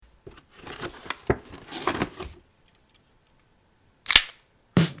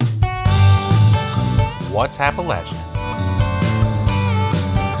What's Appalachian?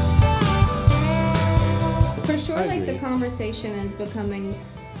 For sure, I like the agree. conversation is becoming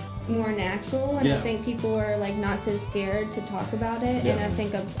more natural, and Yeah. I think people are like not so scared to talk about it. Yeah. And I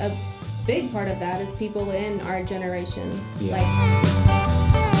think a big part of that is people in our generation. Yeah. Like,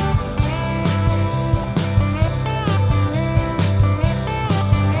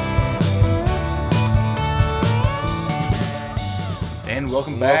 And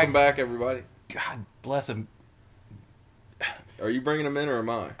welcome back. Welcome back, everybody. God bless him. Are you bringing them in or am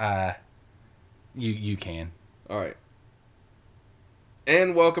I? You can. All right.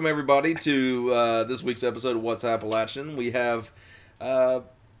 And welcome, everybody, to this week's episode of What's Appalachian. We have a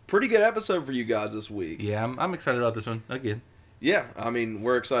pretty good episode for you guys this week. Yeah, I'm excited about this one again. Yeah, I mean,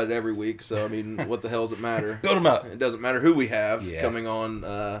 we're excited every week, so, I mean, what the hell does it matter? Build them up. It doesn't matter who we have Yeah. coming on.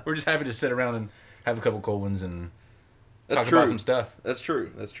 We're just happy to sit around and have a couple cold ones and That's talk true. about some stuff. That's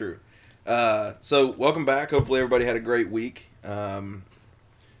true. That's true. So, welcome back. Hopefully, everybody had a great week.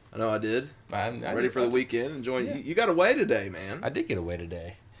 I know I did. I'm Ready for the weekend. Enjoying. Yeah. You got away today, man. I did get away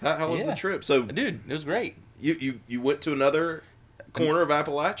today. How was Yeah. the trip? So, Dude, it was great. you went to another corner of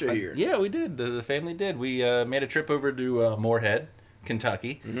Appalachia here. Yeah, we did. The family did. We made a trip over to Moorhead,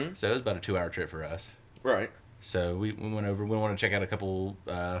 Kentucky. Mhm. So it was about a 2-hour trip for us. Right. So we went over. We wanted to check out a couple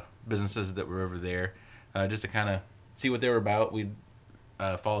businesses that were over there, just to kind of see what they were about. We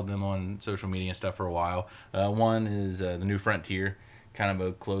followed them on social media and stuff for a while. One is the New Frontier, kind of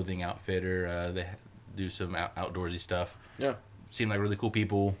a clothing outfitter. They do some outdoorsy stuff. Yeah. Seem like really cool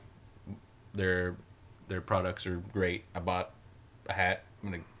people. Their products are great. I bought a hat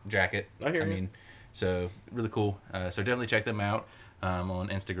and a jacket. I hear you. mean, so really cool. So definitely check them out on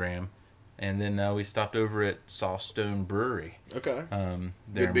Instagram. And then we stopped over at Sawstone Brewery. Okay. There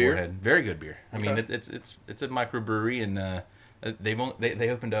Good in beer? Moorhead. Very good beer. I mean, Okay. it's a microbrewery, and they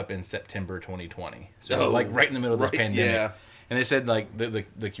opened up in September 2020. So Oh, like right in the middle of this right, pandemic. yeah. And they said like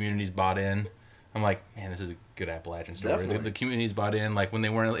the community's bought in. I'm like, man, this is a good Appalachian story. Definitely. The community's bought in. Like when they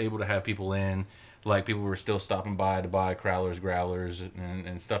weren't able to have people in, like people were still stopping by to buy crowlers, growlers,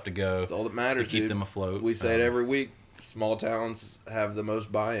 and stuff to go. That's all that matters, to keep dude. them afloat. We say it every week. Small towns have the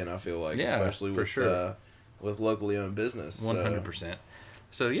most buy-in, I feel like, Yeah, especially for with sure. with locally owned business. So, 100%.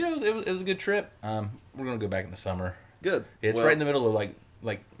 So yeah, it was a good trip. We're gonna go back in the summer. Good. It's Well, right in the middle of like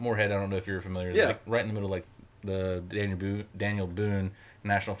Moorhead. I don't know if you're familiar. Yeah. Like right in the middle of like the Daniel Boone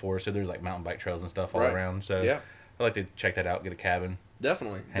National Forest. So there's like mountain bike trails and stuff all Right. around. So Yeah. I like to check that out. Get a cabin.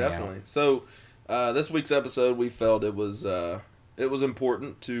 Definitely, hang out. definitely. So, this week's episode, we felt it was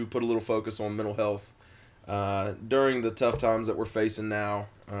important to put a little focus on mental health during the tough times that we're facing now,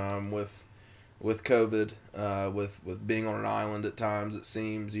 with COVID, with being on an island at times. It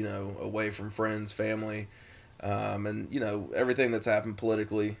seems, away from friends, family, and everything that's happened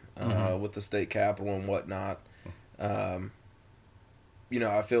politically with the state capitol and whatnot. I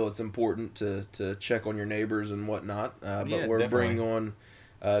feel it's important to check on your neighbors and whatnot. But Yeah, we're definitely. bringing on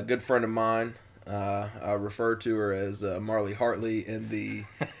a good friend of mine. I refer to her as Marley Hartley in the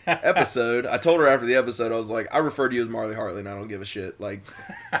episode. I told her after the episode, I was like, I refer to you as Marley Hartley, and I don't give a shit. Like,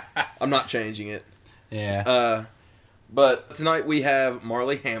 I'm not changing it. Yeah. But tonight we have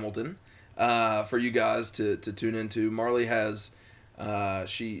Marley Hamilton for you guys to tune into. Marley has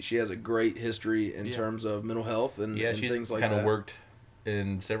she has a great history in Yeah. terms of mental health and She's things like kind that. of worked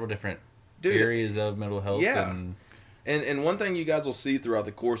in several different Dude, areas of mental health. yeah. And And one thing you guys will see throughout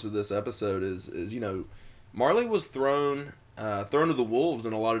the course of this episode is Marley was thrown to the wolves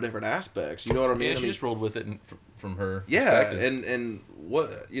in a lot of different aspects. You know what I mean? yeah, I she mean, just rolled with it from her yeah, perspective. and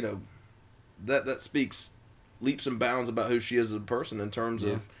what that speaks leaps and bounds about who she is as a person in terms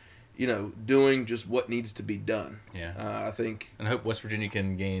Yeah. of doing just what needs to be done. Yeah. I think And I hope West Virginia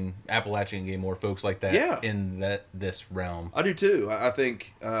Appalachia can gain more folks like that Yeah. in this realm. I do too. I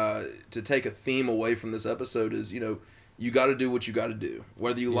think to take a theme away from this episode is you got to do what you got to do,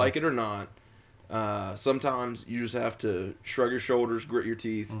 whether you Yeah. like it or not. Sometimes you just have to shrug your shoulders, grit your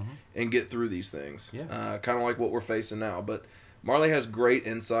teeth, and get through these things. Yeah. Kind of like what we're facing now. But Marley has great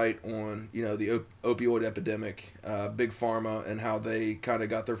insight on the opioid epidemic, big pharma, and how they kind of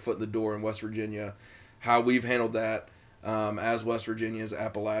got their foot in the door in West Virginia, how we've handled that as West Virginians,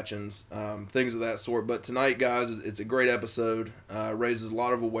 Appalachians, things of that sort. But tonight, guys, it's a great episode. Raises a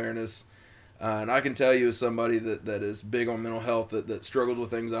lot of awareness. And I can tell you as somebody that is big on mental health, that struggles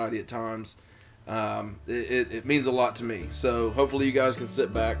with anxiety at times, it means a lot to me. So hopefully you guys can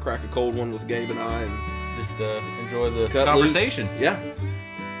sit back, crack a cold one with Gabe and I, and Just enjoy the cut conversation. loose. Yeah.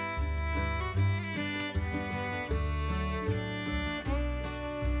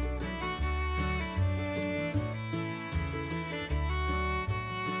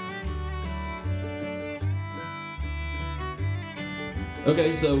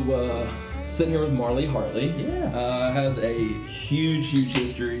 Okay, so sitting here with Marley Hartley. Yeah. Has a huge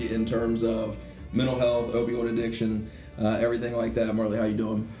history in terms of mental health, opioid addiction, everything like that. Marley, how you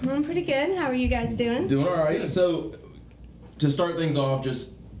doing? I'm pretty good. How are you guys doing? Doing all right. So to start things off,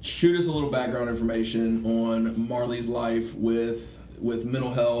 just shoot us a little background information on Marley's life with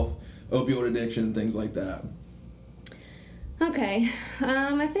mental health, opioid addiction, things like that. Okay.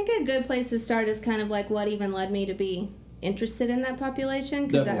 I think a good place to start is kind of like what even led me to be interested in that population,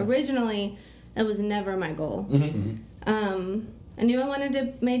 because Definitely. originally it was never my goal. Mm-hmm. I knew I wanted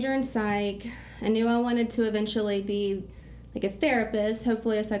to major in psych. I knew I wanted to eventually be like a therapist.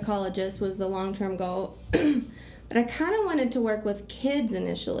 Hopefully a psychologist was the long-term goal. But I kind of wanted to work with kids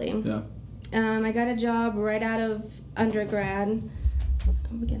initially. Yeah. I got a job right out of undergrad.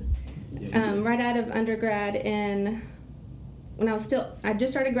 Right out of undergrad I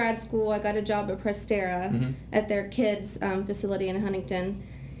just started grad school. I got a job at Prestera at their kids facility in Huntington.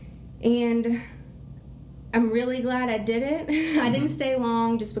 And I'm really glad I did it. I didn't stay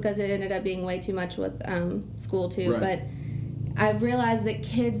long just because it ended up being way too much with school too. Right. But I realized that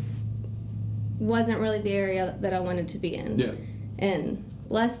kids wasn't really the area that I wanted to be in. Yeah. And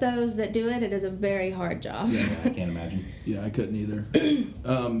bless those that do it, it is a very hard job. Yeah, I can't imagine. Yeah, I couldn't either.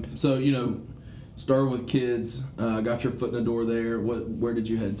 So, started with kids, got your foot in the door there. Where did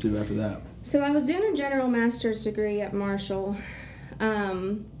you head to after that? So I was doing a general master's degree at Marshall.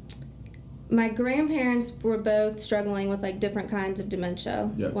 My grandparents were both struggling with like different kinds of dementia,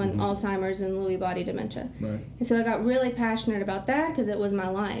 Alzheimer's and Lewy body dementia. Right. And so I got really passionate about that because it was my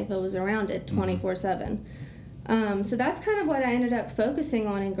life. I was around it 24/7. So that's kind of what I ended up focusing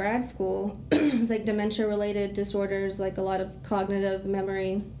on in grad school. It was like dementia-related disorders, like a lot of cognitive,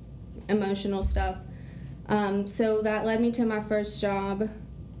 memory, emotional stuff. So that led me to my first job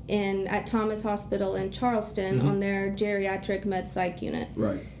at Thomas Hospital in Charleston on their geriatric med psych unit.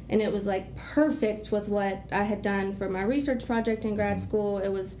 Right. And it was like perfect with what I had done for my research project in grad school.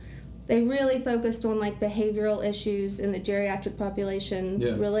 They really focused on like behavioral issues in the geriatric population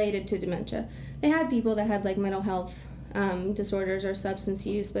related to dementia. They had people that had like mental health disorders or substance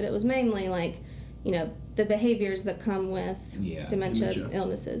use, but it was mainly like, the behaviors that come with dementia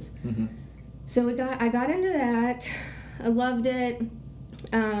illnesses. Mm-hmm. So I got into that. I loved it.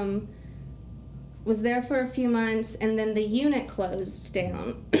 Was there for a few months, and then the unit closed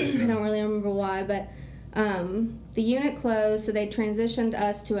down. I don't really remember why, but the unit closed, so they transitioned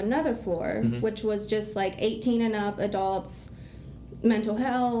us to another floor, which was just like 18 and up adults, mental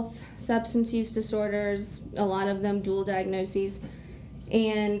health, substance use disorders, a lot of them dual diagnoses.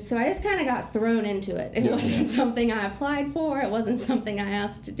 And so I just kind of got thrown into it. It wasn't something I applied for. It wasn't something I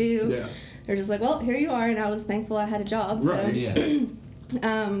asked to do. Yeah. They're just like, well, here you are, and I was thankful I had a job. Right. So.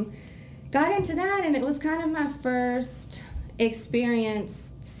 Yeah. Got into that, and it was kind of my first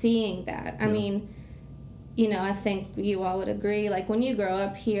experience seeing that. I mean, I think you all would agree, like when you grow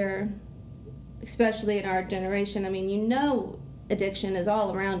up here, especially in our generation, I mean, addiction is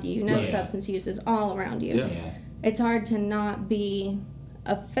all around you. Substance use is all around you. Yeah. It's hard to not be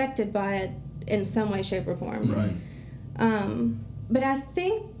affected by it in some way, shape, or form. Right. But I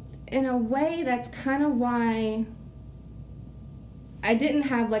think in a way that's kind of why I didn't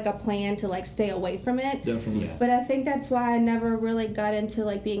have like a plan to like stay away from it. Definitely. Yeah. But I think that's why I never really got into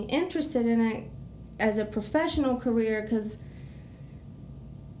like being interested in it as a professional career, because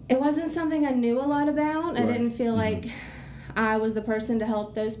it wasn't something I knew a lot about. I Right. didn't feel like I was the person to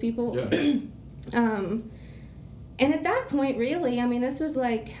help those people. Yeah. And at that point, really, I mean, this was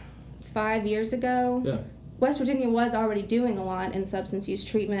like 5 years ago. Yeah. West Virginia was already doing a lot in substance use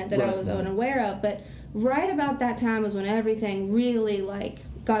treatment that I Right. was unaware of, but right about that time was when everything really like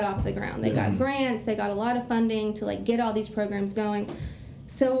got off the ground. They got grants, they got a lot of funding to like get all these programs going.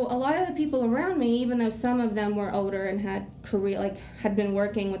 So a lot of the people around me, even though some of them were older and had been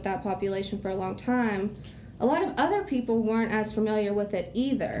working with that population for a long time, a lot of other people weren't as familiar with it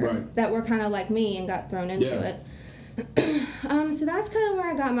either. Right. That were kind of like me and got thrown into Yeah. it. So that's kind of where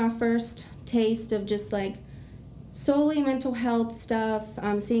I got my first taste of just like solely mental health stuff,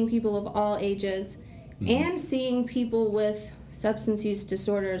 seeing people of all ages, and seeing people with substance use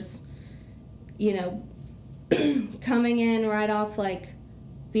disorders, coming in right off like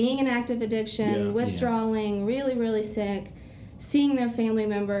being in active addiction, withdrawing, really, really sick, seeing their family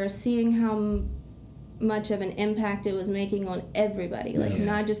members, seeing how much of an impact it was making on everybody, like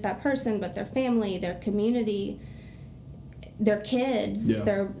not just that person, but their family, their community, their kids,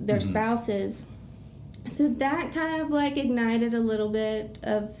 their spouses. So that kind of like ignited a little bit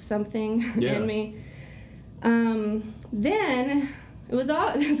of something in me. Then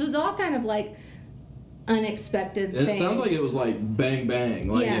this was all kind of like unexpected And things. it sounds like it was like bang bang.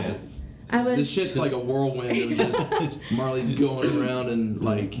 Like Yeah. I was. this shit's like a whirlwind of just Marley going around and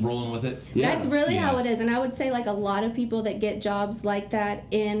like rolling with it. yeah. That's really Yeah. how it is, and I would say like a lot of people that get jobs like that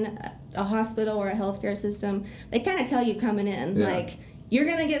in a hospital or a healthcare system, they kind of tell you coming in, Yeah. like, you're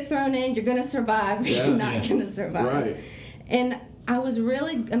gonna get thrown in, you're gonna survive, Yeah. you're not Yeah. gonna survive. Right. And I was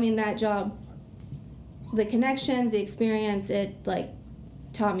really, I mean, that job, the connections, the experience, it like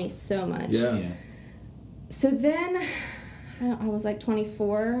taught me so much. Yeah. So then, I was like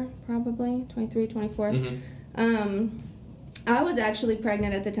 24, probably 23, 24. Mm-hmm. I was actually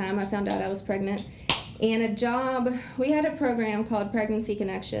pregnant at the time. I found out I was pregnant. And a job, we had a program called Pregnancy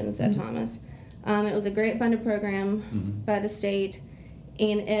Connections at Thomas. It was a great funded program by the state.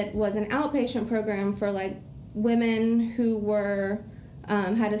 And it was an outpatient program for like women who were,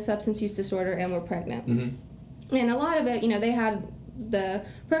 had a substance use disorder and were pregnant. Mm-hmm. And a lot of it, you know, the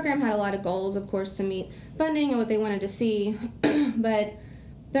program had a lot of goals, of course, to meet funding and what they wanted to see. But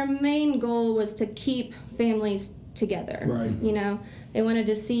their main goal was to keep families together. Right. You know, they wanted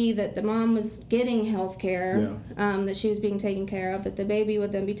to see that the mom was getting health care, that she was being taken care of, that the baby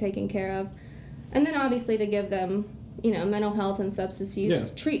would then be taken care of. And then obviously to give them, you know, mental health and substance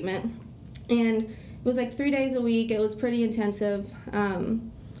use treatment. And it was like 3 days a week. It was pretty intensive.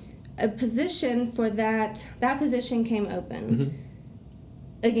 A position for that position came open. Mm-hmm.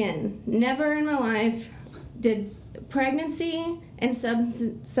 Again, never in my life did pregnancy and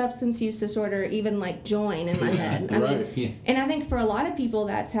substance use disorder even like join in my head. I Right. mean, and I think for a lot of people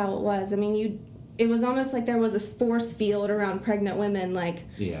that's how it was. I mean, it was almost like there was a force field around pregnant women, like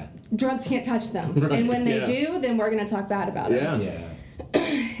Yeah. drugs can't touch them. Right, And when they yeah. do, then we're going to talk bad about it. Yeah. Yeah.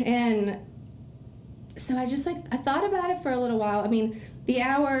 And so I just I thought about it for a little while. I mean, the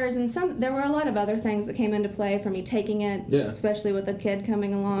hours and there were a lot of other things that came into play for me taking it, Yeah. especially with a kid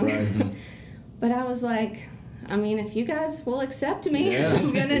coming along. Right. But I was like, I mean, if you guys will accept me, Yeah,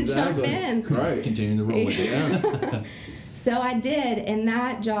 I'm going to exactly. jump in. Right. Continuing to roll with it. Yeah. So I did, and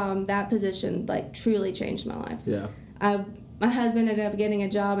that job, that position, like truly changed my life. Yeah. My husband ended up getting a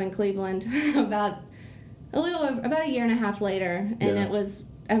job in Cleveland about a year and a half later, and Yeah. it was,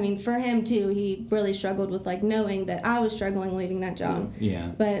 I mean, for him too, he really struggled with like knowing that I was struggling leaving that job. Yeah.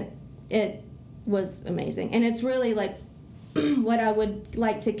 But it was amazing, and it's really like what I would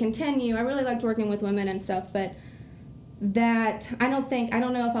like to continue. I really liked working with women and stuff, but that I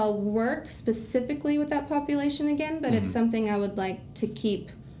don't know if I'll work specifically with that population again, but it's something I would like to keep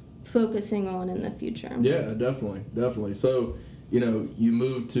focusing on in the future. Yeah, definitely. So, you know, you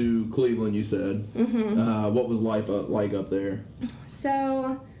moved to Cleveland, you said. Mm-hmm. What was life like up there?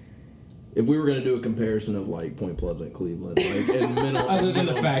 So, If we were going to do a comparison of like Point Pleasant, Cleveland, like in mental, Other than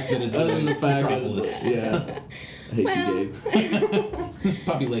the fact that it's other than a the fact that metropolis. it's, yeah, I hate well, you, Gabe.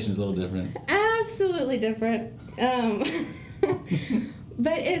 Population's a little different. absolutely different.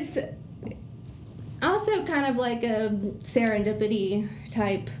 But it's also kind of like a serendipity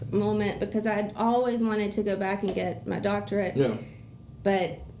type moment because I'd always wanted to go back and get my doctorate. Yeah,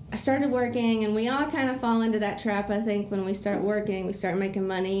 But I started working, and we all kind of fall into that trap, I think, when we start working, we start making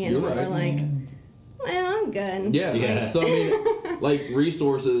money, and You're we're right. like, well, I'm good. yeah. Yeah. So I mean, like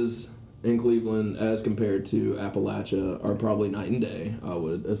resources in Cleveland as compared to Appalachia are probably night and day. I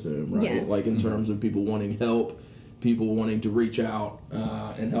would assume, right? Yes. Like in terms of people wanting help, people wanting to reach out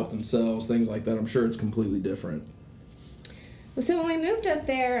and help themselves, things like that. I'm sure it's completely different. So when we moved up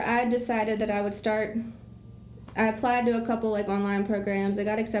there, I decided that I would start. I applied to a couple like online programs. I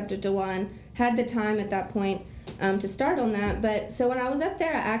got accepted to one. Had the time at that point to start on that. But so when I was up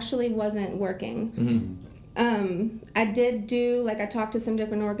there, I actually wasn't working. I did do I talked to some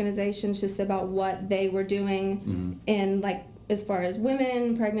different organizations just about what they were doing and like as far as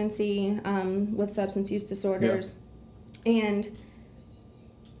women, pregnancy, with substance use disorders, and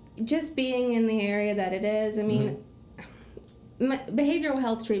just being in the area that it is. I mean, behavioral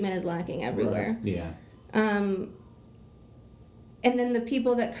health treatment is lacking everywhere. Yeah. And then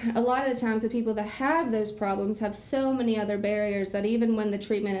a lot of the times the people that have those problems have so many other barriers that even when the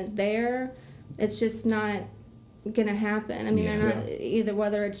treatment is there, it's just not going to happen. I mean, Yeah. they're not, either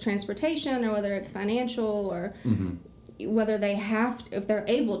whether it's transportation or whether it's financial or whether they have to, if they're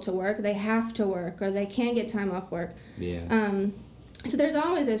able to work, they have to work or they can't get time off work. Yeah. So there's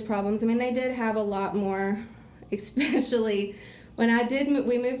always those problems. I mean, they did have a lot more, especially when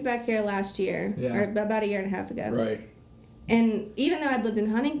we moved back here last year, or about a year and a half ago. Right. And even though I'd lived in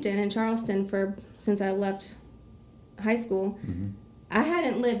Huntington and Charleston since I left high school, I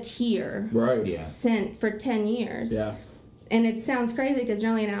hadn't lived here Right. Yeah. for 10 years. Yeah. and it sounds crazy because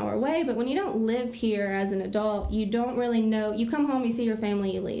you're only an hour away, but when you don't live here as an adult, you don't really know. You come home, you see your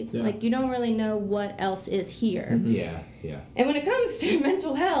family, you leave. Yeah. Like, you don't really know what else is here. Yeah. And when it comes to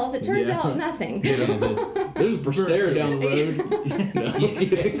mental health, it turns out nothing. You know, there's a Prestera down the road.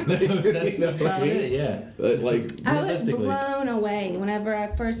 That's about it. Yeah. Like, I was realistically. blown away whenever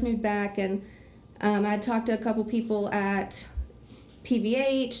I first moved back, and I talked to a couple people at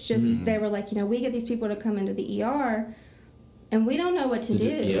PVH. Just they were like, we get these people to come into the ER, and we don't know what to do.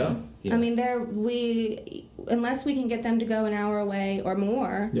 Yeah. Yeah. I mean, unless we can get them to go an hour away or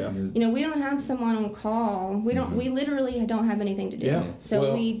more. yeah. We don't have someone on call. We don't. We literally don't have anything to do. Yeah. So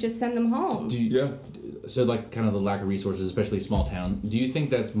Well, we just send them home. So, like, kind of the lack of resources, especially small town. Do you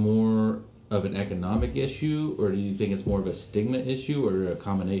think that's more of an economic issue, or do you think it's more of a stigma issue, or a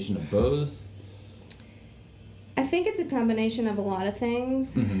combination of both? I think it's a combination of a lot of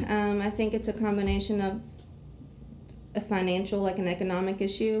things. I think it's a combination of a financial, like an economic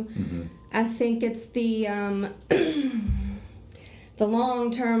issue. I think it's the the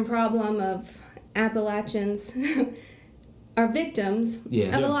long-term problem of Appalachians are victims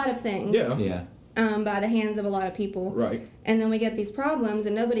Yeah. of a lot of things. Yeah. Yeah. By the hands of a lot of people. Right. And then we get these problems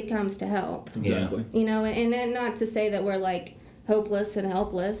and nobody comes to help. Exactly. And not to say that we're like hopeless and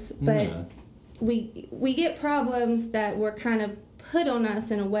helpless, but Yeah. we get problems that were kind of put on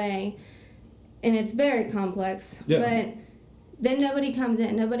us in a way, and it's very complex. Yeah. But then nobody comes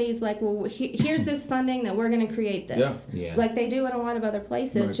in. Nobody's like, well, here's this funding that we're going to create this. Yeah. Like they do in a lot of other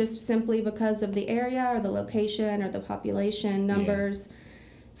places, Right. just simply because of the area or the location or the population numbers.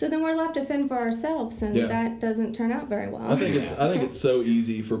 So then we're left to fend for ourselves, and Yeah. that doesn't turn out very well. I think it's so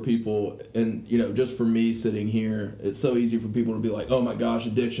easy for people, and just for me sitting here, it's so easy for people to be like, oh my gosh,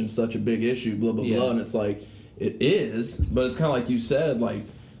 addiction's such a big issue, blah blah Yeah. blah, and it's like it is, but it's kind of like you said, like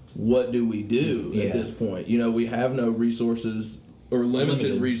what do we do Yeah. at this point? We have no resources or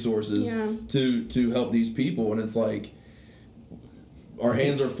limited resources Yeah. to help these people, and it's like our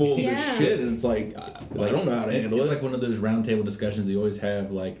hands are full of Yeah. this shit, and it's like I don't know how to handle It's it. like one of those roundtable discussions you always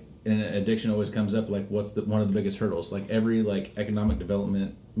have, like, and addiction always comes up, like, what's one of the biggest hurdles? Like, every, like, economic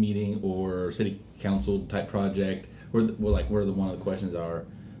development meeting or city council type project, where one of the questions are,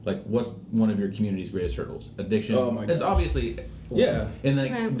 like, what's one of your community's greatest hurdles? Addiction. Oh my It's gosh. obviously... Yeah. And,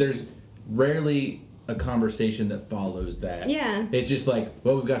 like, Right. there's rarely a conversation that follows that. Yeah. It's just like,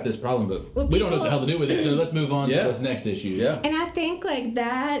 well, we've got this problem, but Well, we don't know what the people- hell to do with it, so let's move on Yeah. to this next issue. Yeah. And I think like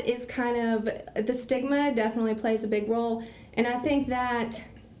that is kind of the stigma definitely plays a big role. And I think that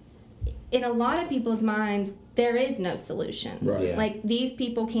in a lot of people's minds there is no solution. Right. Yeah. Like these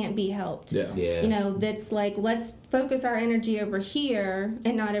people can't be helped. Yeah. Yeah. That's like let's focus our energy over here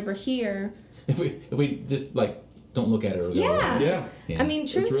and not over here. If we just, like, don't look at it or go, Yeah. Yeah. Yeah. I mean,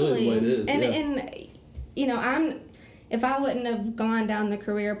 That's truthfully, really the way it is, and if I wouldn't have gone down the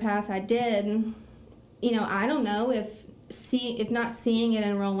career path I did, I don't know if not seeing it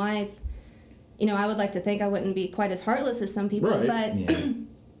in real life, I would like to think I wouldn't be quite as heartless as some people, Right. but Yeah.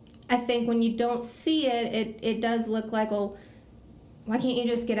 I think when you don't see it, it does look like, well, why can't you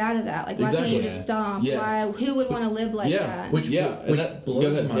just get out of that? Like, why can't Exactly. you just stop? Yes. Why? Who would want to live like Yeah. that? Which and that blows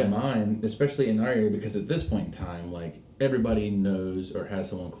go ahead, my yeah. mind, especially in our area, because at this point in time, like, everybody knows or has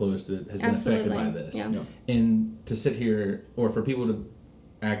someone close that has been Absolutely. affected by this. Yeah. Yeah. And to sit here, or for people to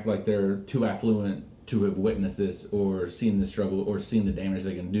act like they're too affluent to have witnessed this or seen the struggle or seen the damage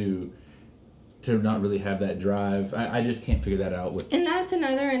they can do, to not really have that drive, I just can't figure that out with. And that's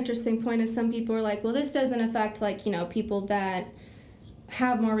another interesting point is some people are like, well, this doesn't affect like, people that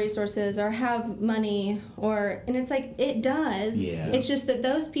have more resources or have money and it's like, it does. Yeah. It's just that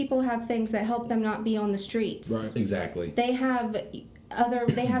those people have things that help them not be on the streets. Right. Exactly. They have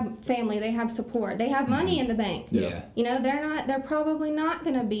they have family, they have support, they have money in the bank. Yeah. They're probably not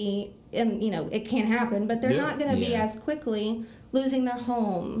going to be, and it can happen, but they're Yeah. not going to be Yeah. as quickly losing their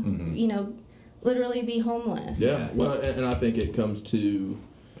home, literally be homeless. Yeah, well, and I think it comes to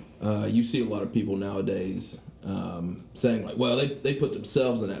you see a lot of people nowadays saying like, well, they put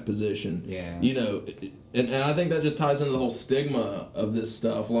themselves in that position. Yeah. And I think that just ties into the whole stigma of this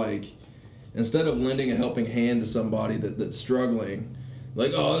stuff. Like, instead of lending a helping hand to somebody that's struggling,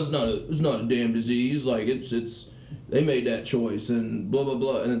 like, oh, it's not a damn disease. Like, it's they made that choice and blah blah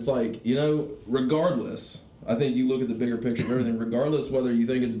blah. And it's like, regardless. I think you look at the bigger picture of everything, regardless whether you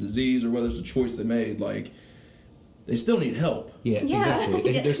think it's a disease or whether it's a choice they made, like, they still need help. Yeah, Yeah.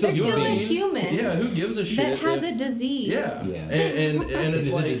 exactly. They're still human a beings. human. Yeah, who gives a shit? That has if- a disease. Yeah. Yeah. And It it's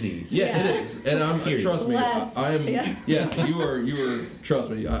is a like, disease. Yeah, Yeah. it is. And Period. trust me, Bless. I am. Yeah. Yeah, you are.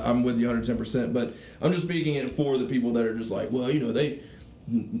 Trust me, I'm with you 110%. But I'm just speaking it for the people that are just like, well,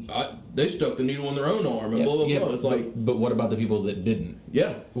 they stuck the needle in their own arm and blah blah blah. It's like, but what about the people that didn't?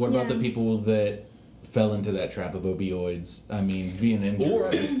 yeah. What about Yeah. the people that fell into that trap of opioids? I mean, via an injury.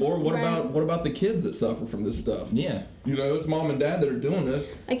 Or what Right. about the kids that suffer from this stuff? Yeah. You know, it's mom and dad that are doing this.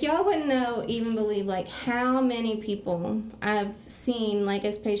 Like, y'all wouldn't know, even believe, like, how many people I've seen, like,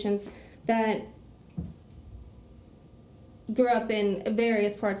 as patients that grew up in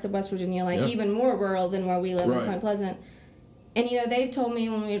various parts of West Virginia, like, Yeah. even more rural than where we live Right. in Point Pleasant. And, you know, they've told me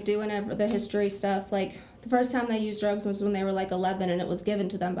when we were doing the history stuff, like, the first time they used drugs was when they were, like, 11, and it was given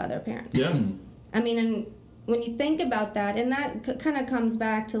to them by their parents. Yeah. I mean, and when you think about that, and that kind of comes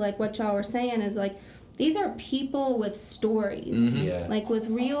back to, like, what y'all were saying is, like, these are people with stories, Yeah. like with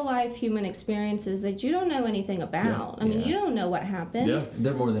real life human experiences that you don't know anything about. I mean, Yeah. you don't know what happened. Yeah.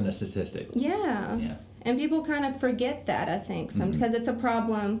 They're more than a statistic. Yeah. Yeah. And people kind of forget that, I think, Mm-hmm. because it's a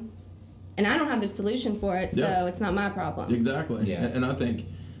problem, and I don't have the solution for it, so Yeah. it's not my problem. Exactly. Yeah. And I think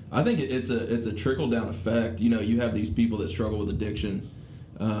it's a trickle down effect. You know, you have these people that struggle with addiction,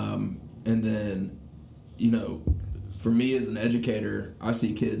 and then, you know, for me as an educator, I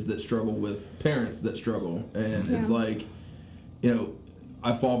see kids that struggle with parents that struggle, and it's Yeah. like, you know,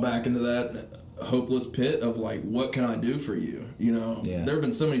 I fall back into that hopeless pit of like, what can I do for you? You know, Yeah. there have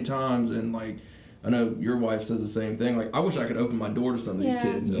been so many times, and like, I know your wife says the same thing. Like, I wish I could open my door to some of these Yeah.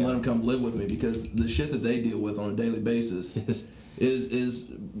 kids and Yeah. let them come live with me, because the shit that they deal with on a daily basis is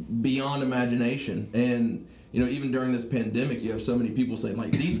beyond imagination. And you know, even during this pandemic, you have so many people saying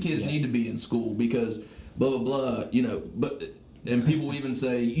like, these kids Yeah. need to be in school because blah blah blah. You know, and people even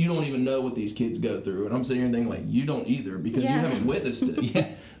say, you don't even know what these kids go through, and I'm sitting here thinking like, you don't either, because Yeah. you haven't witnessed it. Yeah.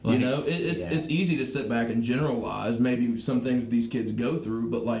 You know, it's yeah. it's easy to sit back and generalize maybe some things these kids go through,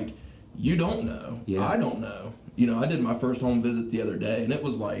 but like, you don't know. Yeah. I don't know. You know, I did my first home visit the other day, and it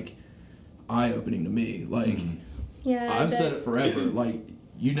was like eye-opening to me. Like, Yeah. I've said it forever. Like,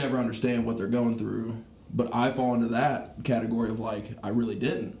 you never understand what they're going through, but I fall into that category of like, I really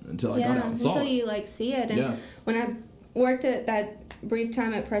didn't until I got out and saw until it. you like see it. And Yeah. when I worked at that brief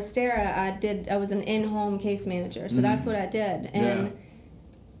time at Prestera, I was an in-home case manager, so that's what I did. And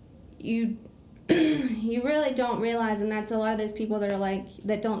you you really don't realize, and that's a lot of those people that are like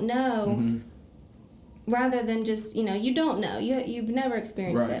that don't know. Mm-hmm. Rather than just, you know, you don't know, you've never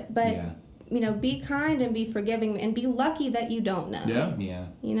experienced Right. it, but Yeah. you know, be kind and be forgiving and be lucky that you don't know. Yeah. Yeah.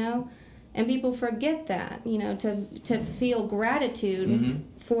 You know, and people forget that, you know, to feel gratitude Mm-hmm.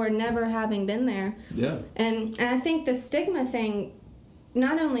 for never having been there. Yeah. And I think the stigma thing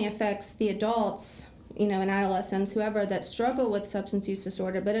not only affects the adults, you know, and adolescents, whoever that struggle with substance use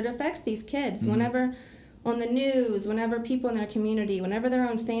disorder, but it affects these kids. Whenever on the news, whenever people in their community, whenever their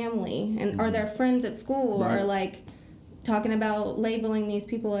own family and or their friends at school Right. are like talking about labeling these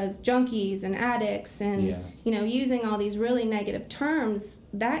people as junkies and addicts and Yeah. you know, using all these really negative terms,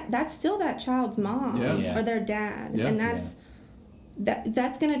 that's still that child's mom Yeah. Yeah. or their dad. Yeah. And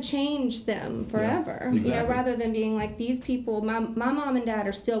that's going to change them forever. You know, exactly. rather than being like, these people, my mom and dad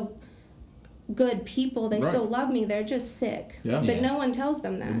are still good people, they Right. still love me, they're just sick. Yeah. But Yeah. no one tells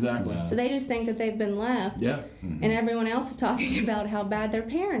them that. Exactly. Wow. So they just think that they've been left. Yeah. And everyone else is talking about how bad their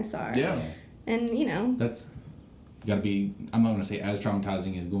parents are. Yeah. And, you know, That's got to be. I'm not going to say as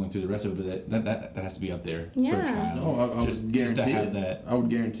traumatizing as going through the rest of it, but that has to be up there for Yeah. a child. No, I just would just to guarantee have it. that. I would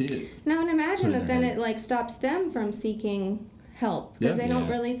guarantee it. now and imagine Put it in that their then head. it like stops them from seeking help because Yeah. they don't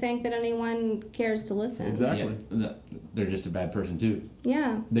Yeah. really think that anyone cares to listen. Exactly. Yeah, they're just a bad person too.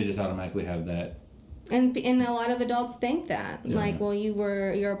 Yeah. They just automatically have that. And a lot of adults think that, Yeah. like, well,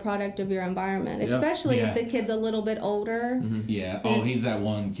 you're a product of your environment, Yeah. especially Yeah. if the kid's a little bit older. Yeah. Oh, It's- he's that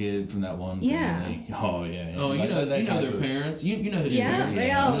one kid from that one Yeah. family. Oh yeah. yeah. Oh, you Like know, that you know type their of- parents. You know his Yeah, parents.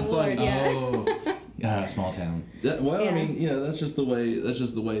 yeah, And it's Lord, like, yeah. Oh, small town. well, Yeah. I mean, you know, that's just the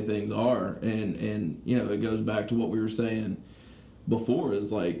way things are, and you know, it goes back to what we were saying before.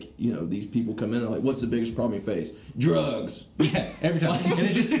 Is like, you know, these people come in and like, what's the biggest problem you face? Drugs. Yeah, every time. And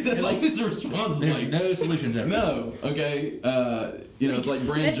it's just That's always the response. Is there's like, no solutions ever. no, okay, you know, it's like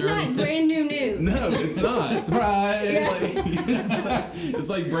brand That's journey. not brand new news. No, it's not. Surprise! It's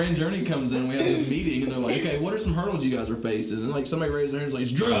like Brand Journey comes in, we have this meeting, and they're like, okay, what are some hurdles you guys are facing? And like somebody raises their hand and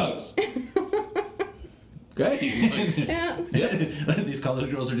is like, it's drugs. Okay. Like, Yeah. yeah. These college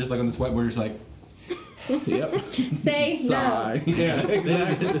girls are just like on this whiteboard, just like, Yep. Say Sigh. yeah,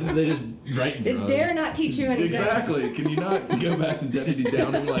 exactly. They just write no. drugs. Dare not teach you anything. Exactly. Can you not go back to Deputy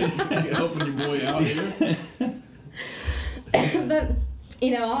Downing, like helping your boy out here? But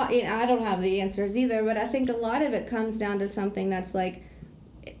I don't have the answers either. But I think a lot of it comes down to something that's like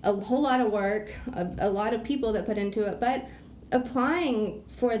a whole lot of work, a lot of people that put into it, but applying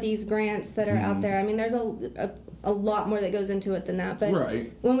for these grants that are out there. I mean, there's a lot more that goes into it than that. But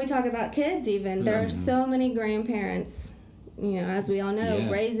Right. when we talk about kids, even there are so many grandparents, as we all know,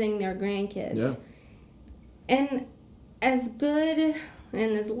 raising their grandkids. Yeah. And as good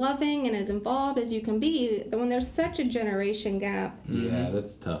and as loving and as involved as you can be, when there's such a generation gap, Yeah,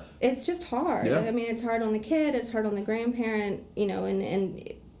 that's tough. it's just hard. Yeah. I mean, it's hard on the kid, it's hard on the grandparent,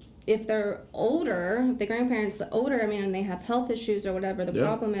 and if they're older, if the grandparents are older, I mean, and they have health issues or whatever, the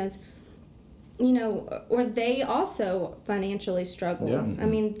problem is, or they also financially struggle. Yeah. I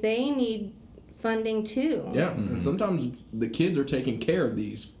mean, they need funding too. Yeah, and sometimes the kids are taking care of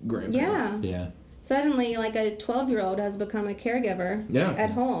these grandparents. Yeah. Yeah. Suddenly, like a 12-year-old has become a caregiver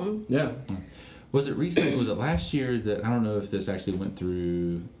at home. Yeah. Was it recent? Was it last year that I don't know if this actually went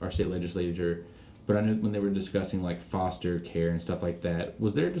through our state legislature, but I know when they were discussing like foster care and stuff like that,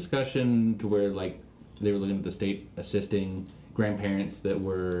 was there a discussion to where like they were looking at the state assisting grandparents that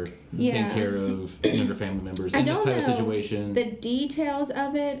were taking care of younger family members in this type of situation? The details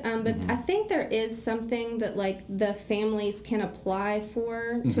of it, but I think there is something that like the families can apply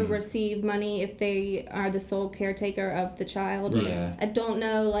for to receive money if they are the sole caretaker of the child. Yeah. I don't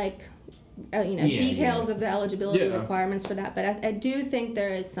know details of the eligibility requirements for that, but I do think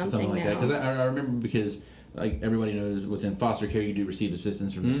there is something like now. that. Because I remember because like everybody knows within foster care you do receive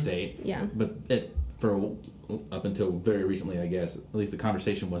assistance from the state. Yeah. But up until very recently, I guess, at least the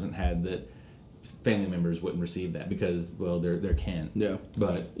conversation wasn't had that family members wouldn't receive that because, well, they're kin. Yeah.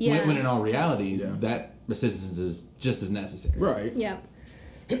 But Yeah. when in all reality, that assistance is just as necessary. Right. Yeah.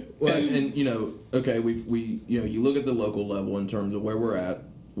 Well, and okay, we you look at the local level in terms of where we're at,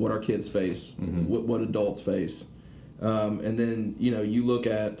 what our kids face, what adults face, and then you look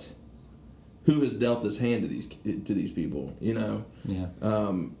at who has dealt this hand to these people. Yeah.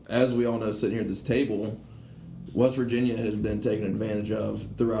 As we all know, sitting here at this table, West Virginia has been taken advantage of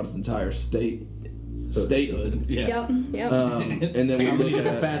throughout its entire statehood. Yeah. Yep. And then we How many look different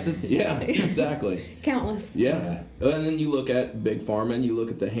at facets? Yeah, exactly. Countless. Yeah. And then you look at Big Pharma and you look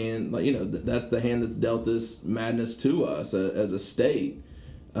at the hand, that's the hand that's dealt this madness to us as a state.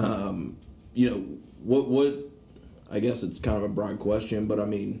 What I guess it's kind of a broad question, but I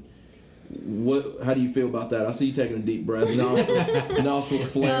mean, how do you feel about that? I see you taking a deep breath, nostrils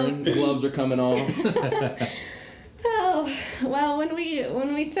flaring, gloves are coming off. Oh, well, when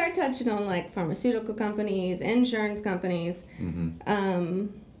we start touching on like pharmaceutical companies, insurance companies,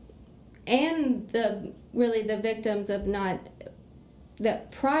 and the victims of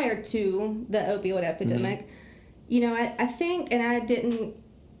that prior to the opioid epidemic, I think, and I didn't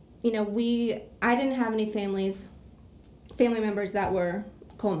have any family members that were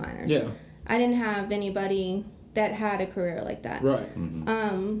coal miners. Yeah. I didn't have anybody that had a career like that. Right.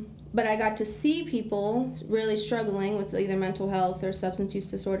 But I got to see people really struggling with either mental health or substance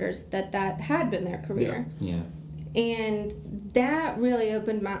use disorders that had been their career. Yeah. And that really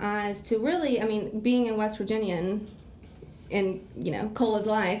opened my eyes to being in West Virginia and coal is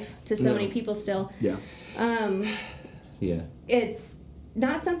life to so many people still. Yeah. Yeah. It's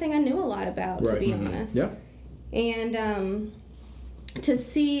not something I knew a lot about, to be honest. Yeah. And to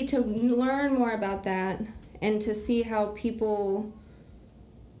learn more about that and to see how people,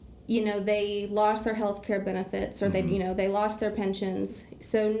 they lost their health care benefits or they lost their pensions.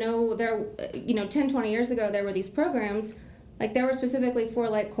 So 10, 20 years ago, there were these programs, like they were specifically for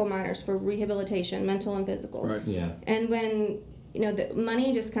like coal miners for rehabilitation, mental and physical. Right. Yeah. And when, the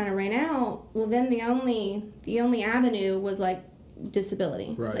money just kind of ran out, well, then the only avenue was like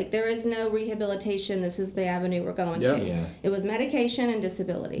disability. Right. Like there is no rehabilitation. This is the avenue we're going Yeah. to. Yeah. It was medication and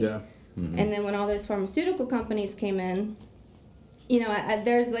disability. Yeah. And then when all those pharmaceutical companies came in,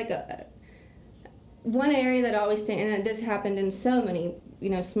 there's like one area that always and this happened in so many,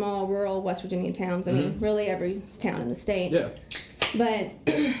 small rural West Virginia towns. I mean, really every town in the state. Yeah. But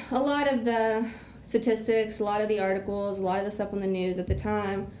a lot of the statistics, a lot of the articles, a lot of the stuff on the news at the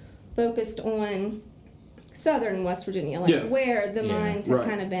time focused on southern West Virginia, like where the mines have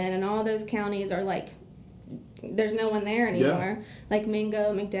kind of been, and all those counties are like, there's no one there anymore, like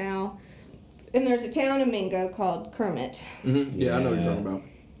Mingo, McDowell, and there's a town in Mingo called Kermit. Yeah, I know what you're talking about.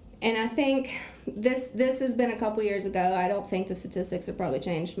 And I think this has been a couple years ago. I don't think the statistics have probably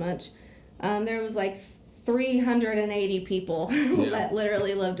changed much. There was like 380 people that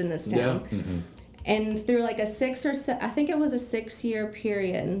literally lived in this town. Yeah. And through like I think it was a 6-year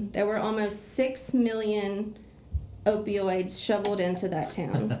period, there were almost 6 million opioids shoveled into that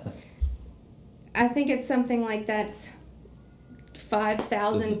town. I think it's something like that's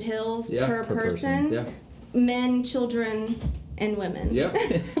 5,000 pills per person. Yeah. Men, children, and women. Yeah.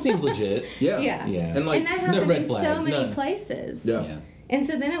 Seems legit. Yeah. Yeah. And And that happened red in so flags. many None. places. Yeah. And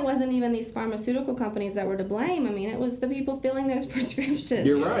so then it wasn't even these pharmaceutical companies that were to blame. I mean, it was the people filling those prescriptions.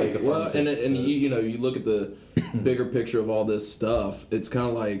 You're right. The Well, and pharmacists, you know, you look at the bigger picture of all this stuff. It's kind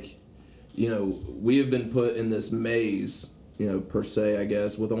of like, you know, we have been put in this maze, you know, per se, I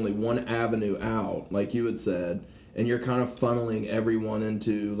guess, with only one avenue out, like you had said, and you're kind of funneling everyone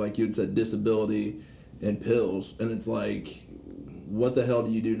into, like you had said, disability and pills, and it's like, what the hell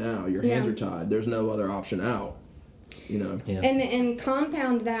do you do now? Your hands Yeah. are tied. There's no other option out. You know. Yeah. And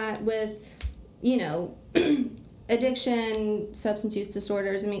compound that with, you know, addiction, substance use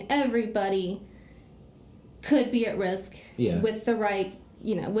disorders. I mean, everybody could be at risk Yeah. with the right,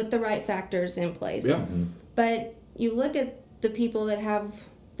 you know, with the right factors in place. Yeah. But you look at the people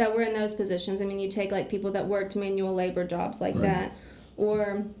that were in those positions. I mean, you take like people that worked manual labor jobs like Right. that,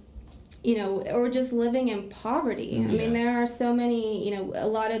 or, you know, or just living in poverty. I mean, Yeah. there are so many, you know, a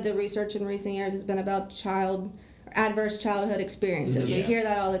lot of the research in recent years has been about adverse childhood experiences. We Yeah. hear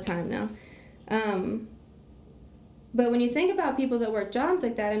that all the time now. But when you think about people that work jobs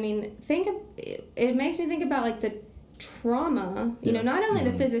like that, I mean, it makes me think about like the trauma, you know, not only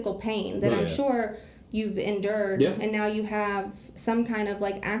the physical pain that I'm Yeah. sure you've endured Yeah. and now you have some kind of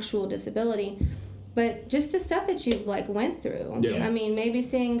like actual disability, but just the stuff that you've like went through. Yeah. I mean, maybe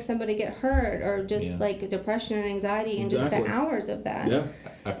seeing somebody get hurt or just Yeah. like depression and anxiety and just Exactly. the hours of that. Yeah.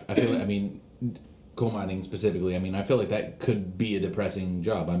 I feel like, I mean, coal mining specifically, I mean, I feel like that could be a depressing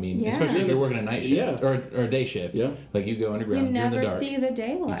job. I mean, Yeah. especially if you're working a night shift Yeah. or a day shift. Yeah. Like you go underground, You you're in never the dark. see the You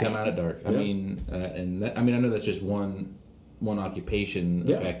daylight. come out at dark. I Yeah. mean, and that, I mean, I know that's just one occupation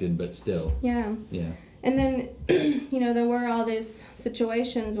Yeah. affected, but still, Yeah. yeah. And then, you know, there were all those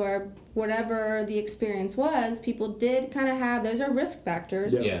situations where whatever the experience was, people did kind of have, those are risk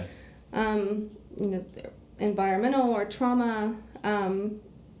factors. Yeah. You know, environmental or trauma.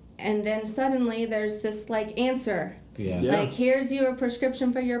 And then suddenly there's this like answer. Yeah. Yeah. Like, here's your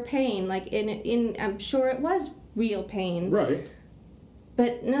prescription for your pain. Like, in I'm sure it was real pain. Right.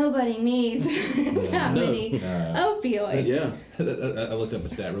 But nobody needs that No. many opioids. Yeah. I looked up a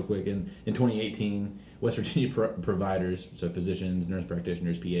stat real quick. In 2018, West Virginia providers, so physicians, nurse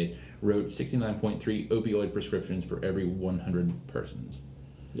practitioners, PAs, wrote 69.3 opioid prescriptions for every 100 persons.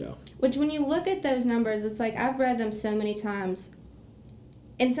 Yeah. Which, when you look at those numbers, it's like I've read them so many times.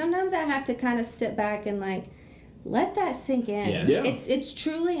 And sometimes I have to kind of sit back and like let that sink in. Yeah. Yeah. It's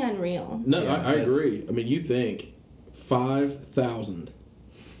truly unreal. No, Yeah, I that's- agree. I mean, you think 5,000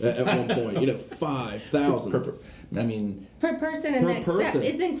 at one point. You know, 5,000. I mean, Per person, and Per that person.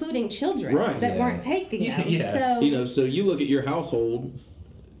 is including children Right. that Yeah. weren't taking them. Yeah. So You know, so you look at your household.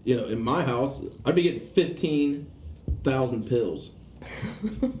 You know, in my house, I'd be getting 15,000 pills.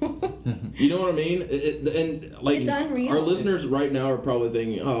 You know what I mean? And like It's unreal. our listeners right now are probably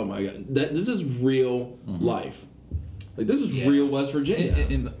thinking, "Oh my God, this is real life. Like this is Yeah. real West Virginia."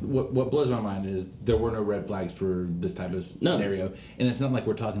 and what blows my mind is there were no red flags for this type of No. scenario, and it's not like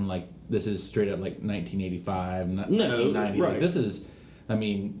we're talking like this is straight up like 1985, not No, 1990. right. Like, this is, I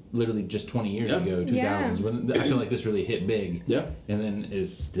mean, literally just 20 years Yeah. ago, 2000s. Yeah. When I feel like this really hit big, Yeah. and then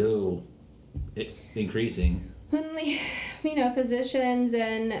is still increasing. when the, you know, physicians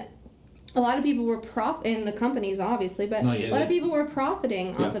and a lot of people were in the companies, obviously, but Oh, yeah, a lot of they- people were profiting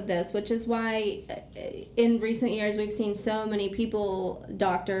off Yeah. of this, which is why in recent years we've seen so many people,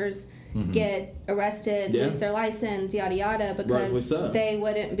 doctors, get arrested, Yeah. lose their license, yada yada, Rightfully because so. they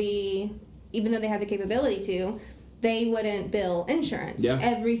wouldn't be, even though they had the capability to, they wouldn't bill insurance. Yeah.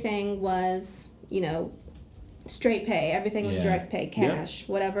 Everything was, you know, straight pay. Everything was Yeah. direct pay, cash,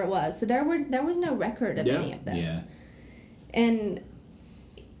 whatever it was. So there was no record of Yeah. any of this. Yeah. And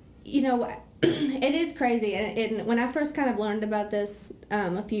you know, it is crazy. And when I first kind of learned about this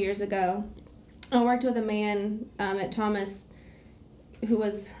a few years ago, I worked with a man at Thomas who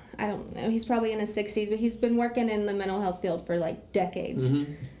was, I don't know, he's probably in his 60s, but he's been working in the mental health field for like decades.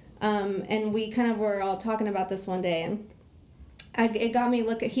 And we kind of were all talking about this one day, and it got me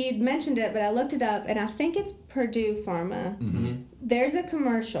he had mentioned it, but I looked it up, and I think it's Purdue Pharma. There's a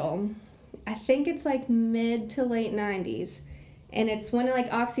commercial, I think it's like mid to late 90s, and it's when like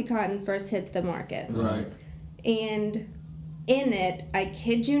Oxycontin first hit the market. Right. And in it, I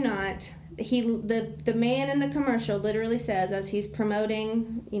kid you not, the man in the commercial literally says, as he's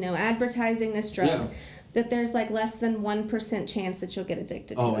promoting, you know, advertising this drug, Yeah. that there's like less than 1% chance that you'll get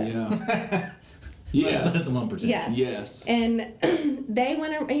addicted to Oh it. yeah. That's Yes. 1%. Yeah. Yes. And they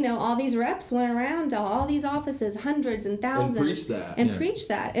went, you know, all these reps went around to all these offices, hundreds and thousands, And preached that. and Yes. preached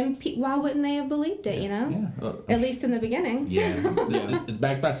that. And why wouldn't they have believed it? You know, Yeah. at least in the beginning. Yeah. It's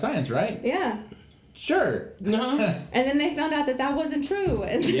backed by science, right? Yeah. Sure. No. And then they found out that wasn't true,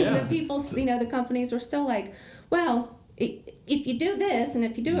 and Yeah. the people, you know, the companies were still like, well, if you do this and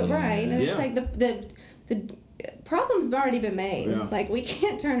if you do it right, and it's Yeah. like the problem's already been made. Yeah. Like, we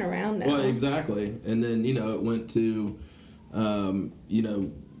can't turn around now. Well, exactly. And then, it went to,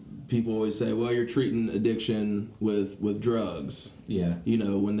 people always say, well, you're treating addiction with drugs, Yeah.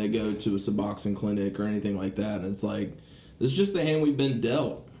 when they go to a Suboxone clinic or anything like that. And it's like, this is just the hand we've been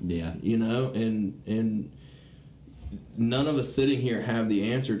dealt, Yeah. and none of us sitting here have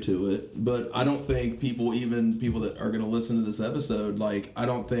the answer to it. But I don't think people that are going to listen to this episode, like, I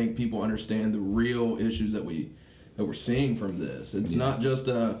don't think people understand the real issues that we're seeing from this. It's not just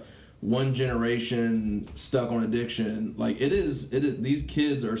a one generation stuck on addiction. Like, it is these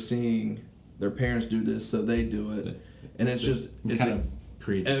kids are seeing their parents do this, so they do it, and it's kind of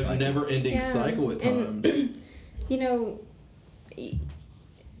creates a cycle. never-ending cycle at times. And,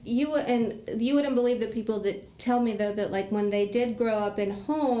 you wouldn't believe the people that tell me, though, that, like, when they did grow up in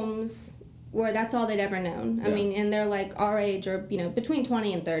homes where that's all they'd ever known. I Yeah. mean, and they're like our age, or between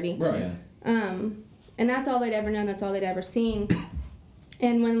 20 and 30. Right. Yeah. And that's all they'd ever known. That's all they'd ever seen.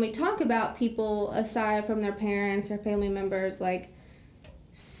 And when we talk about people aside from their parents or family members, like,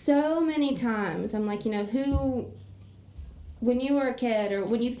 so many times I'm like, who, when you were a kid or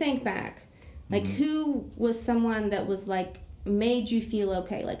when you think back, like, who was someone that was, like, made you feel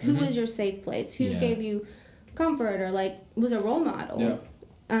okay? Like, who was your safe place? Who gave you comfort, or, like, was a role model? Yeah.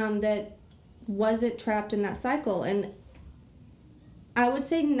 That wasn't trapped in that cycle. And I would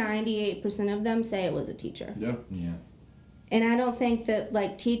say 98% of them say it was a teacher. Yeah. Yeah. And I don't think that,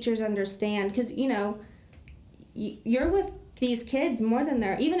 like, teachers understand, because, you're with these kids more than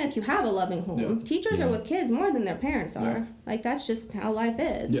even if you have a loving home, Yeah. teachers are with kids more than their parents are. Yeah. Like, that's just how life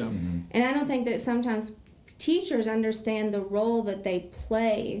is. Yeah. And I don't think that sometimes teachers understand the role that they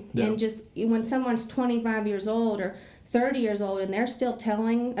play. Yeah. And just when someone's 25 years old or 30 years old and they're still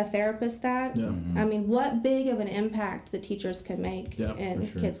telling a therapist that, Yeah. I mean, what big of an impact the teachers can make Yeah, in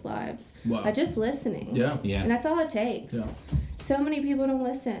for sure. kids' lives Wow. by just listening. Yeah. Yeah. And that's all it takes. Yeah. So many people don't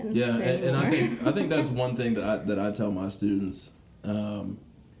listen. Yeah, and I anymore. think that's one thing that I tell my students.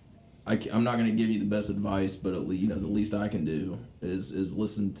 I'm not going to give you the best advice, but at least, the least I can do is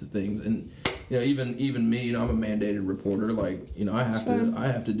listen to things. And even me, I'm a mandated reporter. Like, I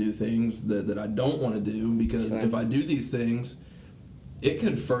have to do things that I don't want to do, because if I do these things, it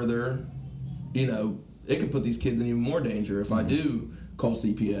could further, it could put these kids in even more danger if I do call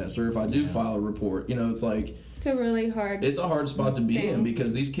CPS or if I do file a report. It's like, it's a really hard. it's a hard spot to be in, thing.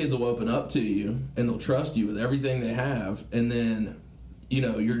 because these kids will open up to you and they'll trust you with everything they have, and then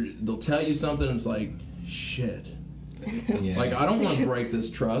they'll tell you something and it's like, shit. Yeah. Like, I don't want to break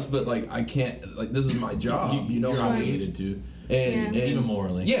this trust, but, like, I can't, like, this is my job, you know You're what I mean? obligated to. And Even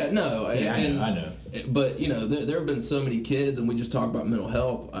morally. Yeah, no. Yeah, and, I know. But, there have been so many kids, and we just talk about mental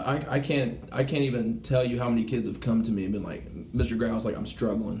health. I can't even tell you how many kids have come to me and been like, Mr. Grouse, like, I'm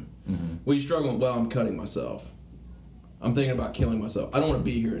struggling. Mm-hmm. What are you struggling with? Well, I'm cutting myself. I'm thinking about killing myself. I don't want to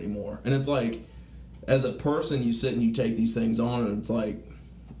be here anymore. And it's like, as a person, you sit and you take these things on, and it's like,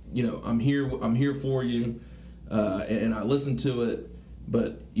 I'm here for you, and I listen to it,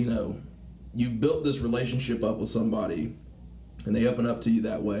 but, you've built this relationship up with somebody, and they open up to you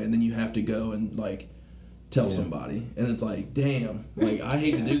that way, and then you have to go and, like, tell somebody, and it's like, damn, like, I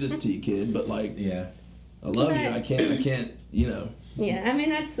hate to do this to you, kid, but, like, Yeah. I love you. I can't. Yeah, I mean,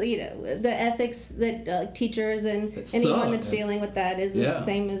 that's, the ethics that teachers and It anyone that's sucks. dealing with that is Yeah. the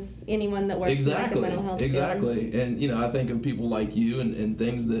same as anyone that works in, like, the mental health field. Exactly. And, I think of people like you and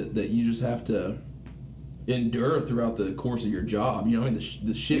things that you just have to endure throughout the course of your job. I mean,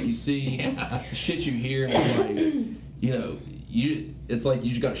 the shit you see, the shit you hear, and it's like, it's like you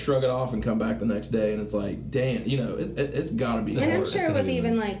just got to shrug it off and come back the next day, and it's like, damn, it's got to be hard. And I'm It's sure not with even-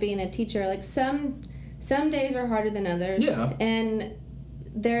 even, like, being a teacher, like, some days are harder than others. Yeah. And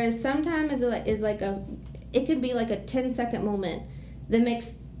there is sometimes it could be like a 10-second moment that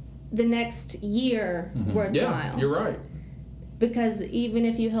makes the next year worthwhile. Yeah, you're right. Because even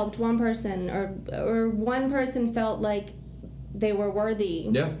if you helped one person or one person felt like they were worthy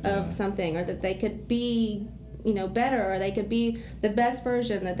of something, or that they could be better, or they could be the best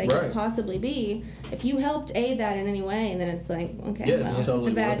version that they Right. could possibly be, if you helped aid that in any way, then it's like, okay, Yeah, well, it's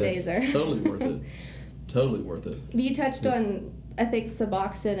totally the bad worth days it. are It's totally worth it. Totally worth it. You touched on, I think,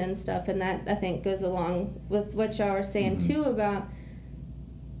 Suboxone and stuff, and that, I think, goes along with what y'all were saying too, about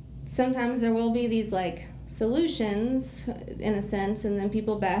sometimes there will be these, like, solutions in a sense, and then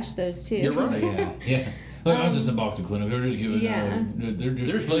people bash those too. You're right. Yeah. Yeah. Look, I was just in boxing clinic. They're just giving. Yeah. They're just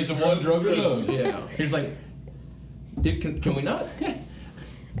There's placing one drug at a drugs. time. Yeah. He's like, Dude, can we not?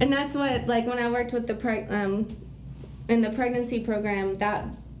 And that's what, like, when I worked with in the pregnancy program, that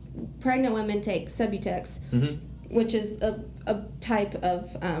pregnant women take Subutex. which is a type of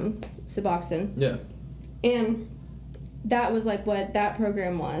Suboxone. Yeah. And that was like what that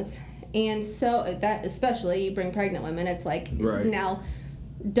program was. And so that, especially you bring pregnant women, it's like Right. now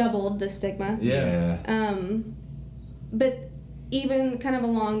doubled the stigma. Yeah. But even kind of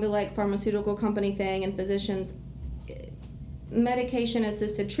along the like pharmaceutical company thing and physicians, medication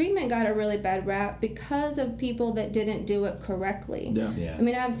assisted treatment got a really bad rap because of people that didn't do it correctly. Yeah. Yeah. I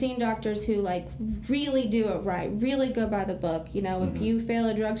mean, I've seen doctors who like really do it right, really go by the book. You know, if you fail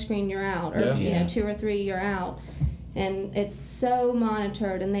a drug screen, you're out, or Yeah. you Yeah. know, 2 or 3, you're out. And it's so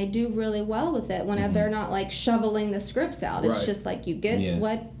monitored, and they do really well with it whenever they're not like shoveling the scripts out. It's Right. just like you get Yeah.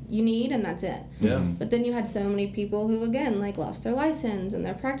 what you need, and that's it. Yeah. But then you had so many people who, again, like lost their license and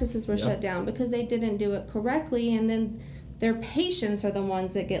their practices were Yep. shut down because they didn't do it correctly, and then their patients are the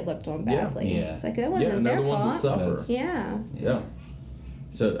ones that get looked on Yeah. badly. Yeah. It's like it Yeah, wasn't and they're their the ones that fault. suffer. That's- Yeah. Yeah.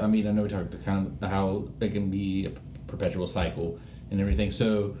 So, I mean, I know we talked kind of how it can be a perpetual cycle and everything.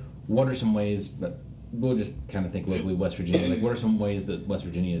 So, what are some ways, but we'll just kind of think locally, West Virginia, like what are some ways that West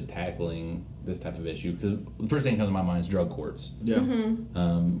Virginia is tackling this type of issue? Because the first thing that comes to my mind is drug courts. Yeah. I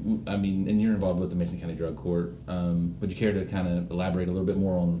mean, and you're involved with the Mason County Drug Court. Would you care to kind of elaborate a little bit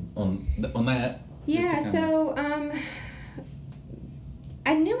more on that? Yeah, Just to kinda- so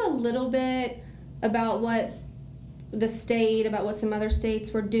I knew a little bit about what the state, about what some other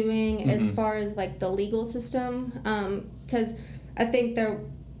states were doing as far as like the legal system, because I think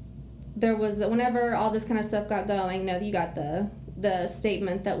there was, whenever all this kind of stuff got going, you know, you got the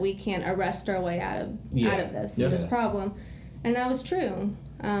statement that we can't arrest our way out of this Yeah. this problem, and that was true.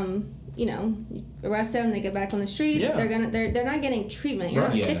 You know, you arrest them, they get back on the street. Yeah. They're not getting treatment. You're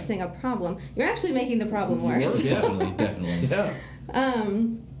Right. not Yeah. fixing a problem. You're actually making the problem worse. Definitely, definitely. Yeah.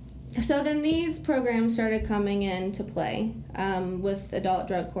 So then these programs started coming into play with adult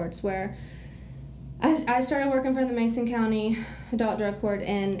drug courts, where I started working for the Mason County Adult Drug Court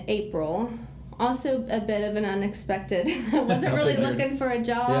in April. Also a bit of an unexpected. I wasn't really Figured. looking for a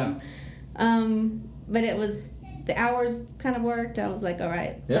job, but it was, the hours kind of worked. I was like, all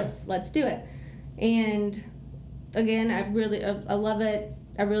right, Yeah. let's do it. And again, I love it.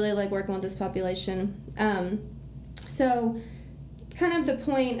 I really like working with this population. So kind of the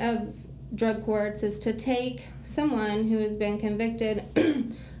point of drug courts is to take someone who has been convicted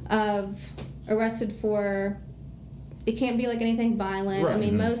of, arrested for, it can't be like anything violent. Right. I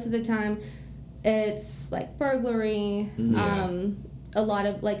mean, most of the time it's like burglary, Yeah. a lot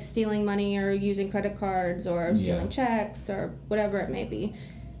of like stealing money or using credit cards or stealing Yeah. checks or whatever it may be,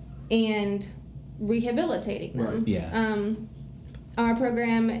 and rehabilitating them. Right. Yeah. Our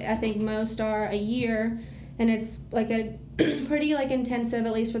program, I think most are a year, and it's like a pretty like intensive,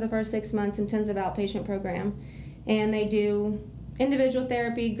 at least for the first 6 months, intensive outpatient program. And they do individual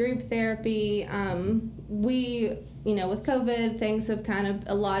therapy, group therapy. We, you know, with COVID, things have kind of,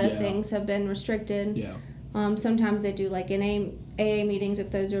 a lot of Yeah. things have been restricted. Yeah. Sometimes they do like AA meetings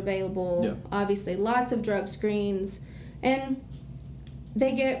if those are available. Yeah. Obviously, lots of drug screens. And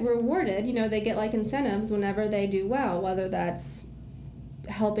they get rewarded, you know, they get like incentives whenever they do well, whether that's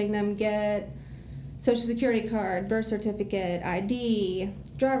helping them get social security card, birth certificate, ID,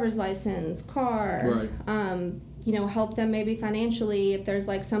 driver's license, car. Right. You know, help them maybe financially if there's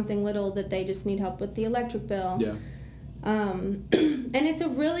like something little that they just need help with the electric bill. Yeah. And it's a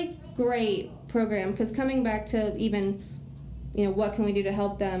really great program, because coming back to even, you know, what can we do to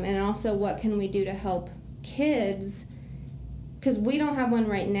help them, and also what can we do to help kids, because we don't have one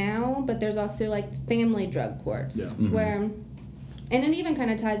right now, but there's also like family drug courts Yeah. where, and it even kind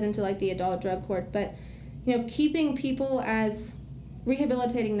of ties into like the adult drug court, but you know, keeping people as,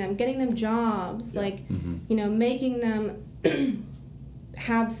 rehabilitating them, getting them jobs, Yeah. like, you know, making them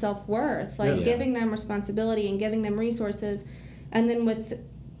have self-worth, like Yeah. giving them responsibility and giving them resources. And then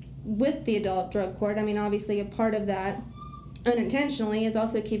with the adult drug court, I mean, obviously a part of that unintentionally is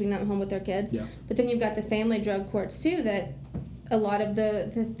also keeping them home with their kids. Yeah. But then you've got the family drug courts too, that a lot of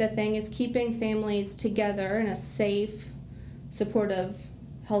the thing is keeping families together in a safe, supportive,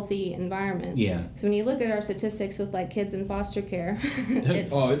 healthy environment. Yeah. So when you look at our statistics with like kids in foster care,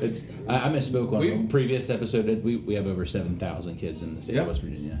 it's, It's I misspoke on We- a previous episode. That we have over 7,000 kids in the state Yep. of West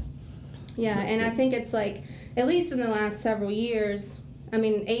Virginia. yeah, and I think it's like, at least in the last several years, I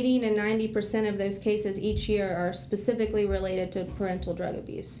mean, 80 to 90% of those cases each year are specifically related to parental drug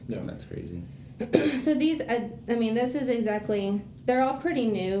abuse. Yeah. That's crazy. So these, I mean, this is exactly, they're all pretty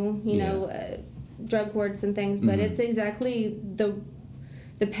new, you know, drug courts and things, but it's exactly the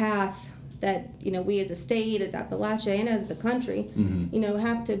path that, you know, we as a state, as Appalachia, and as the country, you know,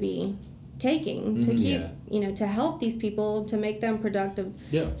 have to be taking to keep, Yeah. you know, to help these people, to make them productive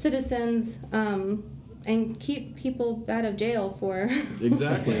Yeah. citizens, and keep people out of jail for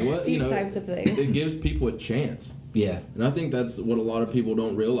Exactly. What these types of things. It gives people a chance. Yeah. And I think that's what a lot of people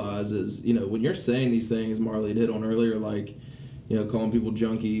don't realize is, when you're saying these things Marley had hit on earlier, like, calling people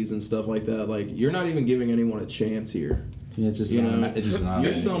junkies and stuff like that, like, you're not even giving anyone a chance here. Yeah, it's just it's just not.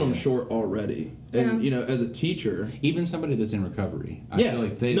 You're selling them short already. And, as a teacher. Even somebody that's in recovery. I feel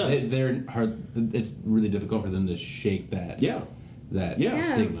like they're hard. It's really difficult for them to shake that. Yeah. That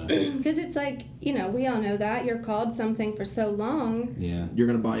stigma. Because it's like, we all know that. You're called something for so long. Yeah. You're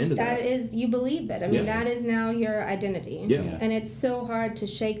going to buy into that. That is, you believe it. I mean, that is now your identity. Yeah. And it's so hard to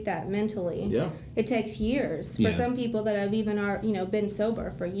shake that mentally. Yeah. It takes years. For some people that have even, been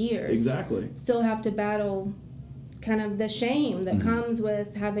sober for years. Exactly. Still have to battle kind of the shame that comes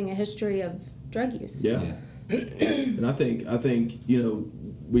with having a history of drug use. Yeah. And I think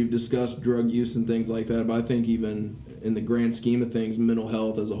we've discussed drug use and things like that, but I think even in the grand scheme of things, mental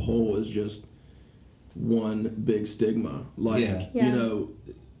health as a whole is just one big stigma. Like,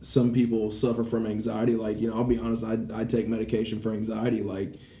 some people suffer from anxiety. Like, I'll be honest, I take medication for anxiety.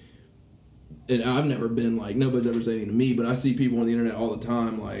 Like, and I've never been like, nobody's ever said anything to me, but I see people on the internet all the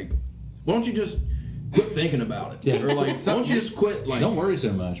time like, why don't you just quit thinking about it? Yeah. Or like, why don't you just quit? Like, don't worry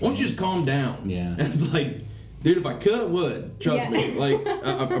so much. Why don't you just calm down? Yeah. And it's like, dude, if I could, I would. Trust me. Like,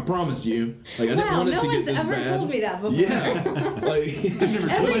 I promise you. Like, I didn't want it to get this bad. No one's ever told me that before. Yeah. Like,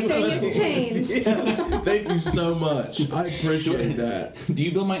 everything has changed. Yeah. Thank you so much. I appreciate that. Do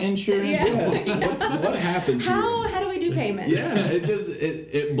you bill my insurance? Yes. What happens here? How do we do payments? Yeah,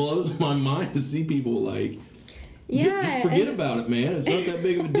 it blows my mind to see people like, just forget about it, man. It's not that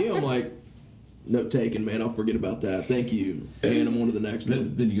big of a deal. I'm like, note taken, man. I'll forget about that. Thank you. And I'm on to the next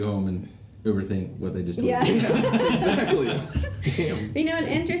one. Then you go home and overthink what they just told you. Exactly. Damn. An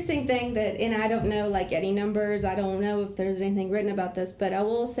interesting thing and I don't know like any numbers, I don't know if there's anything written about this, but I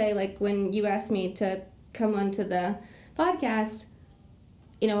will say like when you asked me to come onto the podcast,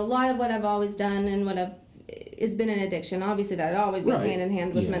 a lot of what I've always done and what has been an addiction. Obviously that always goes hand in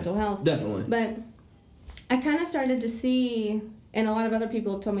hand with mental health. Definitely. But I kind of started to see, and a lot of other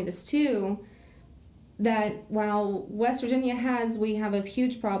people have told me this too, that while West Virginia we have a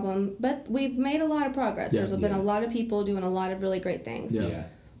huge problem, but we've made a lot of progress. There's been a lot of people doing a lot of really great things. Yeah.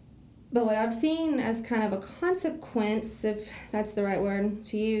 But what I've seen as kind of a consequence, if that's the right word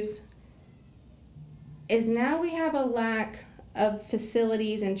to use, is now we have a lack of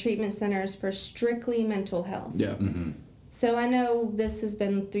facilities and treatment centers for strictly mental health. Yeah. Mm-hmm. So I know this has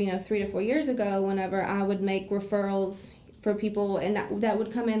been 3 to 4 years ago whenever I would make referrals for people, and that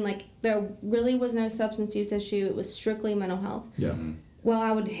would come in like there really was no substance use issue. It was strictly mental health. Yeah. Well,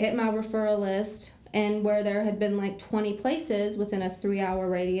 I would hit my referral list, and where there had been like 20 places within a 3-hour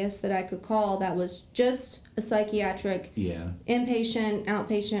radius that I could call that was just a psychiatric, inpatient,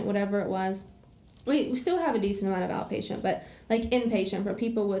 outpatient, whatever it was. We still have a decent amount of outpatient, but like inpatient for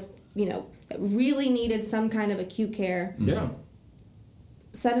people with, that really needed some kind of acute care. Yeah.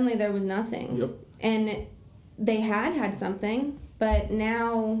 Suddenly there was nothing. Yep. And they had something, but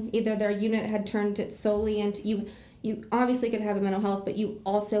now either their unit had turned it solely into you obviously could have a mental health, but you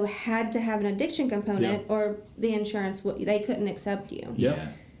also had to have an addiction component, or the insurance they couldn't accept you. Yeah.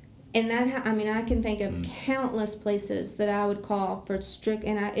 And that I can think of countless places that I would call for strict,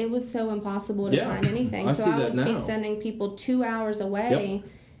 and it was so impossible to find anything. I so see I that would be now. sending people 2 hours away,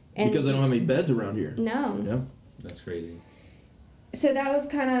 and Because they don't have any beds around here. No. Yeah. That's crazy. So that was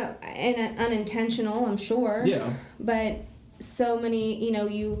kind of unintentional, I'm sure. Yeah. But so many,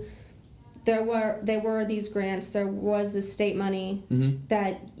 there were these grants. There was the state money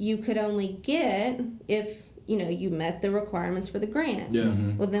that you could only get if you met the requirements for the grant. Yeah.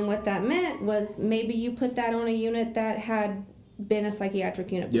 Mm-hmm. Well, then what that meant was maybe you put that on a unit that had been a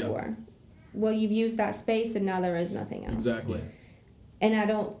psychiatric unit before. Well, you've used that space, and now there is nothing else. Exactly. And I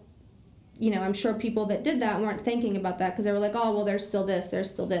don't. I'm sure people that did that weren't thinking about that because they were like, oh, well, there's still this,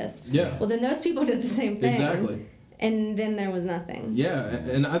 there's still this. Yeah. Well, then those people did the same thing. Exactly. And then there was nothing. Yeah,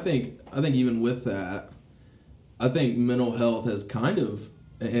 and I think even with that, I think mental health has kind of,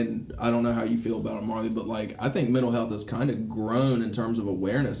 and I don't know how you feel about it, Marley, but like I think mental health has kind of grown in terms of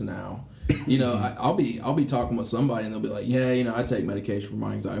awareness now. I'll be talking with somebody and they'll be like, yeah, I take medication for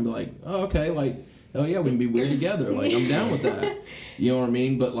my anxiety. I'll be like, oh, okay, like, oh yeah, we can be weird together. Like, I'm down with that. You know what I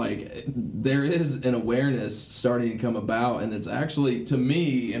mean? But like, there is an awareness starting to come about, and it's actually, to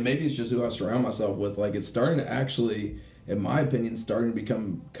me, and maybe it's just who I surround myself with, like, it's starting to actually, in my opinion, starting to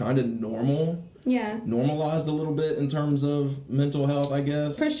become kind of normal. Yeah. Normalized a little bit in terms of mental health, I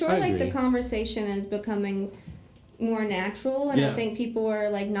guess. For sure, I like agree. the conversation is becoming more natural, and I think people are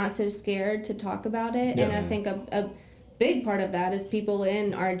like not so scared to talk about it. Yeah. And I think a big part of that is people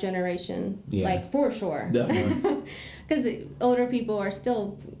in our generation, Yeah. like for sure. Definitely. Because older people are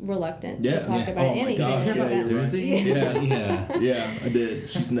still reluctant Yeah. to talk Yeah. about Oh my anything. gosh, like yeah, that. you're right. Yeah. Yeah. Yeah, I did.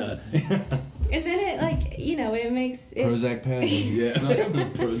 She's nuts. And then it, like, you know, it makes it. Prozac Patty. Yeah.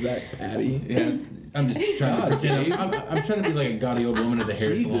 Prozac Patty. Yeah. I'm just trying God, to pretend. Dave. I'm trying to be like a gaudy old woman at the hair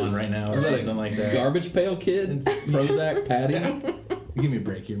Jesus. salon right now or Is that a something like that. Garbage Pail Kid? Prozac Patty? Give me a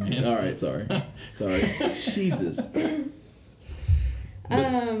break here, man. All right, sorry. Jesus.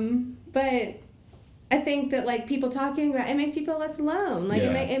 But I think that like people talking about it makes you feel less alone. Like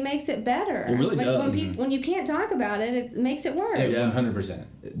Yeah. it makes it better. It really like does. when you can't talk about it, it makes it worse. Yeah. 100%.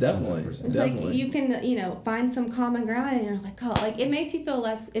 Definitely. 100%. It's Definitely. like you can, you know, find some common ground and you're like, oh, like it makes you feel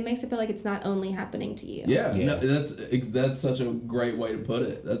less, it makes it feel like it's not only happening to you. Yeah, Yeah. No, that's such a great way to put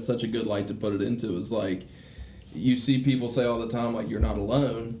it. That's such a good light to put it into. It's like you see people say all the time, like, you're not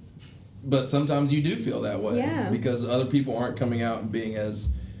alone, but sometimes you do feel that way. Yeah. Because other people aren't coming out and being as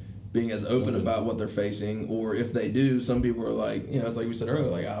open about what they're facing, or if they do, some people are like, you know, it's like we said earlier,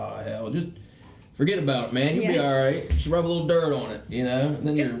 like, oh hell, just forget about it, man. You'll be Yeah. all right. Just rub a little dirt on it, you know, and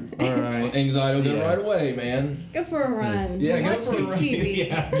then your Alright. anxiety will go Yeah. right away, man. Go for a run. Yeah, go Watch for a some run. TV.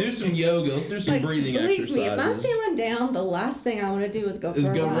 Yeah. Do some yoga. Let's do some Like, breathing believe exercises. me, if I'm feeling down, the last thing I want to do is go for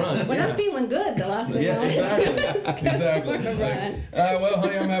a go run. run, When yeah. I'm feeling good, the last thing I Yeah, want to do is go exactly. for a run. Well,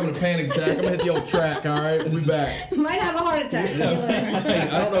 honey, I'm having a panic attack. I'm gonna hit the old track. All right, we'll be back. Might have a heart attack. See you later. Hey,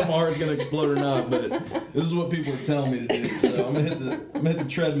 I don't know if my heart's gonna explode or not, but this is what people are telling me to do. So I'm gonna hit the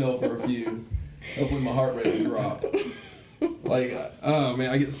treadmill for a few. Hopefully, my heart rate will drop. Like, oh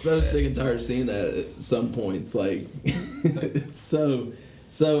man, I get so sick and tired of seeing that at some points. Like, it's so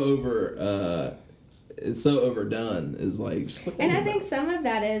over. It's so overdone. It's like, just quit And I thinking think some of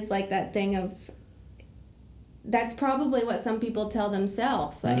that is like that thing of that's probably what some people tell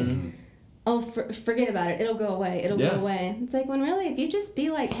themselves. Like, oh, forget about it. It'll go away. It'll Yeah. go away. It's like when really, if you just be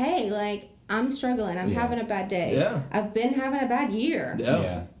like, hey, like, I'm struggling. I'm Yeah. having a bad day. Yeah. I've been having a bad year. about it.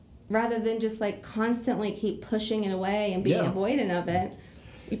 Yeah. Rather than just like constantly keep pushing it away and being Yeah. avoidant of it,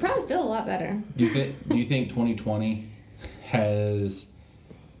 you probably feel a lot better. Do you think 2020 has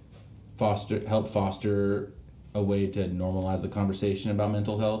helped foster a way to normalize the conversation about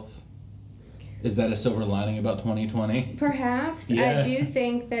mental health? Is that a silver lining about 2020? Perhaps. Yeah. I do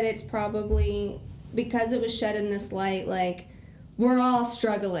think that it's probably because it was shed in this light, like, we're all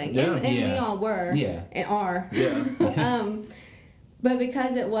struggling. Yeah. And we Yeah. all were. Yeah. And are. Yeah. But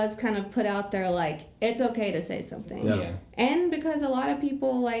because it was kind of put out there, like, it's okay to say something. Yeah. And because a lot of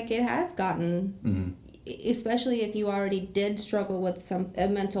people, like, it has gotten, Mm-hmm. especially if you already did struggle with a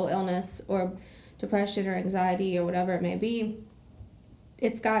mental illness or depression or anxiety or whatever it may be,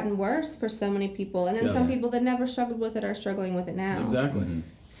 it's gotten worse for so many people. And then Yeah. some people that never struggled with it are struggling with it now. Exactly.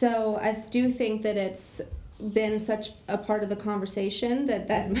 So I do think that it's been such a part of the conversation that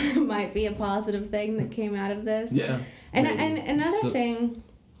might be a positive thing that came out of this. Yeah. And maybe. and another So- thing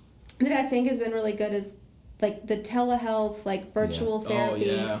that I think has been really good is like the telehealth, like virtual Oh therapy.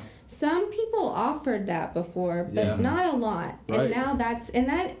 yeah. Some people offered that before, but Yeah. not a lot. Right. And now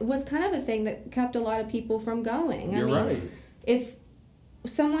that was kind of a thing that kept a lot of people from going. You're I mean, right. if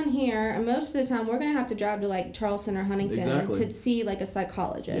someone here, and most of the time we're gonna have to drive to like Charleston or Huntington Exactly. to see like a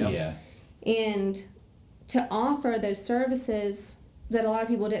psychologist. Yeah. And to offer those services that a lot of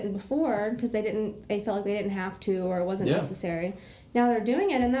people didn't before because they felt like they didn't have to or it wasn't Yeah. necessary. Now they're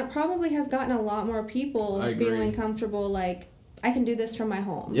doing it, and that probably has gotten a lot more people I agree. feeling comfortable, like, I can do this from my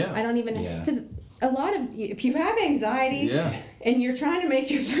home. Yeah. I don't even, Yeah. because a lot of, if you have anxiety Yeah. and you're trying to make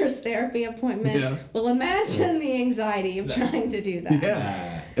your first therapy appointment, Yeah. well, imagine the anxiety of trying to do that.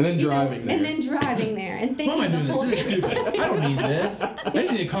 Yeah. And then You know, driving there. And then driving there and thinking Why am I doing the whole this? This is stupid. I don't need this. I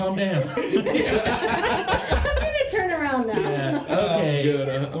just need to calm down. I'm going to turn around now. Okay. Good.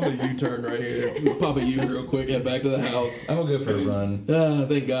 I'm gonna U-turn right here. Pop a U real quick. Head back to the house. I'm gonna go for a run.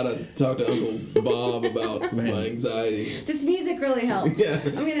 Thank God I talked to Uncle Bob about my anxiety. This music really helps. Yeah.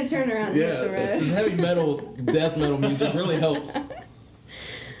 I'm going to turn around and Yeah, hit the road. it's this heavy metal, death metal music really helps.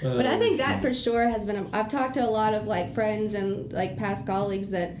 But I think that for sure has been. I've talked to a lot of like friends and like past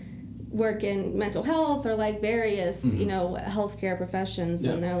colleagues that work in mental health or like various healthcare professions,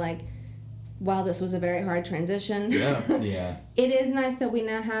 Yeah. and they're like, "Wow, this was a very hard transition." Yeah. Yeah. It is nice that we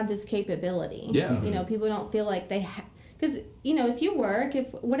now have this capability. Yeah. People don't feel like they because if you work, if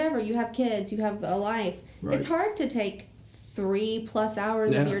whatever, you have kids, you have a life. Right. It's hard to take 3+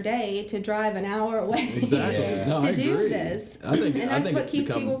 hours of Yeah. your day to drive an hour away. Exactly. Yeah. No, to I do agree. this. I think. And I that's think what it's keeps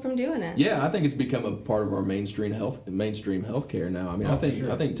become, people from doing it. Yeah, I think it's become a part of our mainstream healthcare now. I mean, Oh, I think for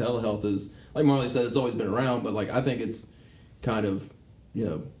sure. I think telehealth is, like Marley said, it's always been around, but like I think it's kind of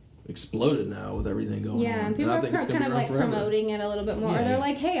exploded now with everything going on. Yeah, and people I are think it's gonna kind of be around like forever. promoting it a little bit more. Yeah, Or they're yeah.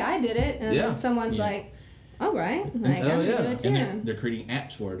 like, hey, I did it. And Yeah. then someone's Yeah. like, all right, like, I'm yeah. going to do it too. And they're creating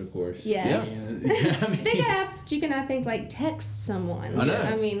apps for it, of course. Yes. Yeah, I mean, They got apps that you can, I think, like text someone. I know.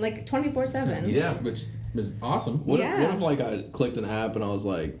 I mean, like 24/7. Yeah. which is awesome. What, Yeah. what if like I clicked an app and I was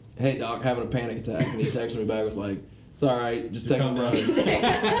like, "Hey doc, having a panic attack," and he texted me back was like, "It's all right, just take a calm down." run.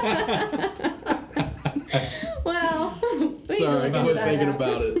 Well, It's all right, quit thinking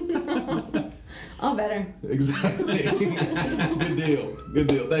about it." All better. Exactly. Good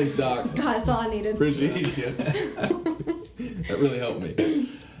deal. Thanks, doc. God, that's all I needed. Appreciate you. That really helped me.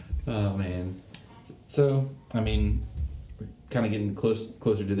 Oh man. So I mean, we're kind of getting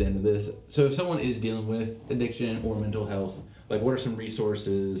closer to the end of this. So if someone is dealing with addiction or mental health, like what are some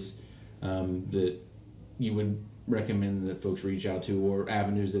resources that you would recommend that folks reach out to, or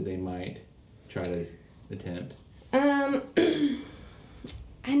avenues that they might try to attempt?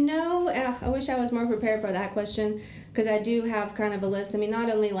 I know, and I wish I was more prepared for that question, because I do have kind of a list. I mean, not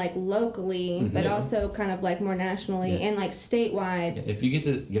only like locally, but Yeah. also kind of like more nationally Yeah. and like statewide. If you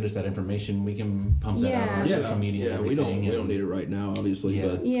get us that information, we can pump that out on our Yeah. social media. Yeah, and we don't everything, need it right now, obviously, Yeah.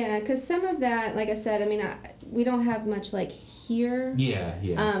 but Yeah, because some of that, like I said, I mean, we don't have much like here. Yeah.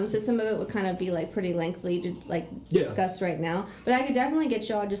 So some of it would kind of be like pretty lengthy to like Yeah. discuss right now. But I could definitely get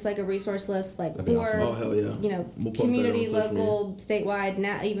y'all just like a resource list, like That'd be for awesome. oh hell yeah. you know, We'll put that community, on social local, statewide,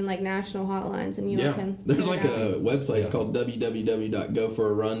 even like national hotlines, and you all Yeah, can. there's figure like it out. a website. It's Yeah. called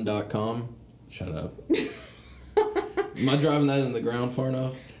www.goforarun.com. Shut up. Am I driving that in the ground far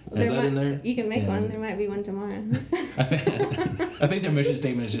enough? Is that in there? You can make Yeah. one. There might be one tomorrow. I think their mission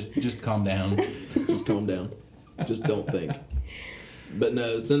statement is just calm down. Just calm down. Just don't think. But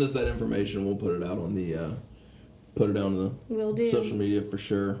no, send us that information. We'll put it out on the Will do. social media for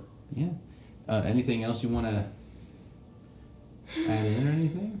sure. Yeah. Anything else you want to add in or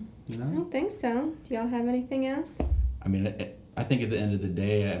anything? You I know? don't think so. Do y'all have anything else? I mean, I think at the end of the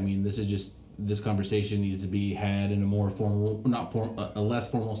day, I mean, this conversation needs to be had in a more formal, a less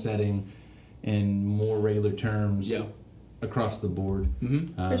formal setting, in more regular terms. Yeah. Across the board.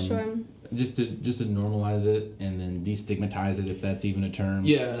 Mm-hmm. For sure. Just to normalize it and then destigmatize it, if that's even a term.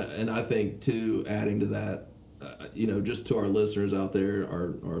 Yeah, and I think too, adding to that, just to our listeners out there,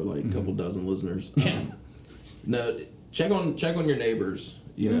 our like couple dozen listeners. Yeah. No, check on your neighbors.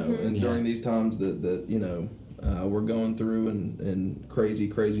 And Yeah. during these times that we're going through and crazy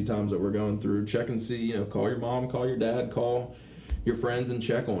times that we're going through, check and see. Call your mom, call your dad, call your friends and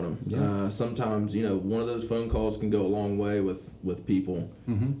check on them. Yeah. Sometimes one of those phone calls can go a long way with people.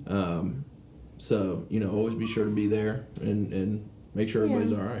 Mm-hmm. So always be sure to be there and make sure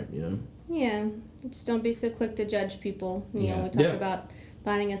everybody's Yeah. all right. Yeah. Just don't be so quick to judge people. We Yeah. talk Yeah. about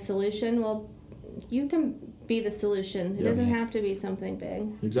finding a solution. Well, you can be the solution. It Yeah. doesn't have to be something big.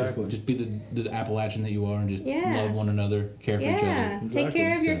 Exactly. Just be the Appalachian that you are, and just Yeah. love one another, care for each other. Yeah, take Exactly,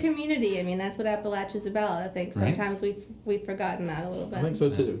 care of your so- community. I mean, that's what Appalachia's about. I think Right. sometimes we've forgotten that a little bit. I think so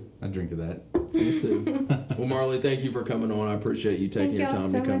too. I drink to that. Me too. Well, Marley, thank you for coming on. I appreciate you taking Thank your y'all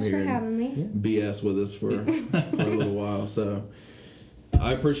time so to come much for here and having me. BS with us for a little while. So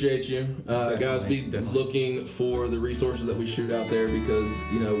I appreciate you. Guys, be Definitely. looking for the resources that we shoot out there because,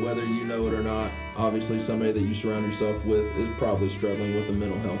 whether you know it or not, obviously somebody that you surround yourself with is probably struggling with a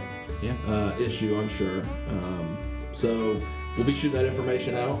mental health Yeah. issue, I'm sure. So we'll be shooting that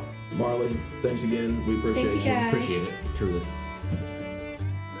information out. Marley, thanks again. We appreciate Thank you, you. guys. Appreciate it, truly.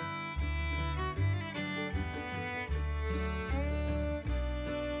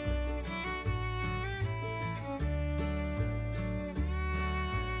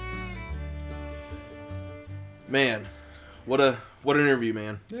 Man, what an interview,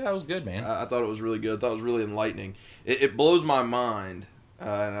 man. Yeah, that was good, man. I thought it was really good. I thought it was really enlightening. It blows my mind,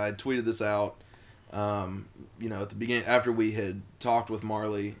 and I tweeted this out. At the beginning, after we had talked with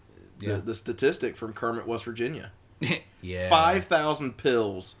Marley, the statistic from Kermit, West Virginia, Yeah. 5,000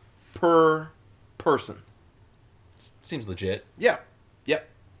 pills per person. Seems legit. Yep, it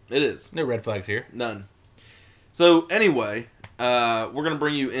is. No red flags here. None. So anyway, we're gonna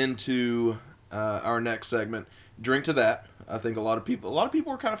bring you into our next segment. Drink to that. I think a lot of people are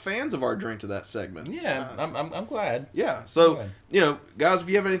kind of fans of our drink to that segment. Yeah, I'm glad. Yeah. So, Okay. Guys, if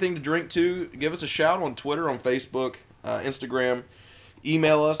you have anything to drink to, give us a shout on Twitter, on Facebook, Instagram.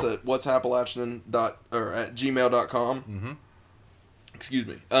 Email us at what'sappalachian@gmail.com. Mm-hmm. Excuse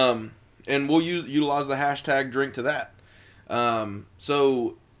me. And we'll utilize the hashtag drink to that.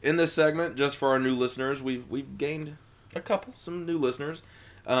 So in this segment, just for our new listeners, we've gained A couple. some new listeners.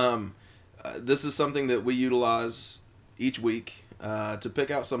 This is something that we utilize each week to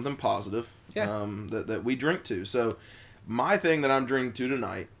pick out something positive Yeah. that we drink to. So My thing that I'm drinking to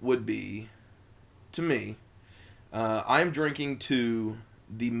tonight would be, to me, I'm drinking to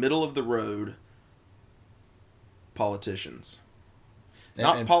the middle of the road politicians.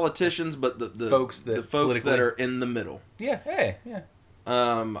 Not politicians, but the folks that the folks that are in the middle. Yeah, hey, yeah.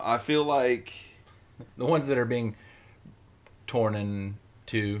 I feel like The ones that are being torn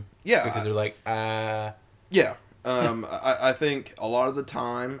into. Yeah, Because they're like, yeah. I think a lot of the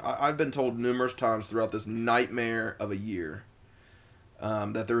time, I've been told numerous times throughout this nightmare of a year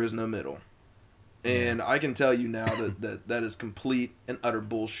that there is no middle. And I can tell you now that is complete and utter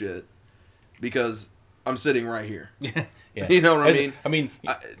bullshit because I'm sitting right here. yeah. You know what I mean?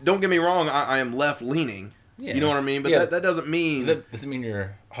 Don't get me wrong, I am left leaning. Yeah. You know what I mean? But Yeah. that doesn't mean... That doesn't mean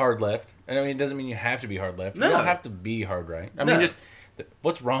you're hard left. And I mean, it doesn't mean you have to be hard left. No. You don't have to be hard right. I No. mean, just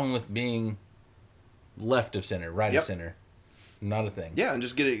what's wrong with being left of center, right Yep. of center? Not a thing. Yeah, and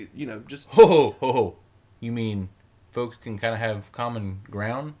just getting, just... Ho. You mean folks can kind of have common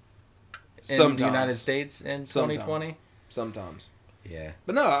ground in Sometimes. the United States in 2020? Sometimes. Yeah.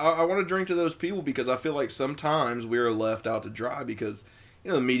 But no, I want to drink to those people because I feel like sometimes we are left out to dry because,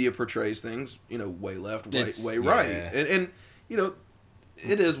 the media portrays things, way left, way right. Yeah. And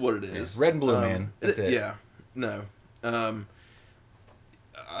it is what it is. Red and blue, man. That's it. Yeah. No.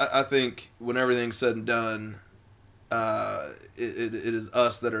 I think when everything's said and done, it is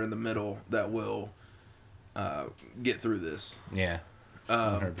us that are in the middle that will get through this. Yeah.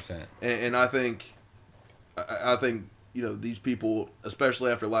 100%. And I think, these people,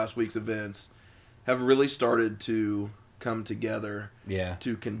 especially after last week's events, have really started to come together Yeah.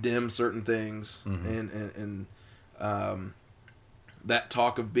 to condemn certain things, Mhm. and that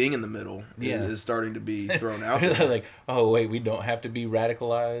talk of being in the middle Yeah. is starting to be thrown out there. Like, oh, wait, we don't have to be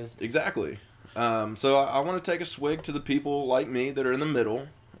radicalized. Exactly. So I want to take a swig to the people like me that are in the middle.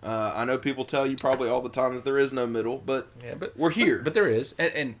 I know people tell you probably all the time that there is no middle, but Yeah, but we're here. But there is,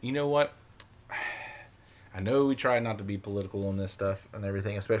 and you know what? I know we try not to be political on this stuff and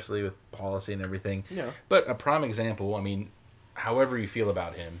everything, especially with policy and everything. Yeah. But a prime example, I mean, however you feel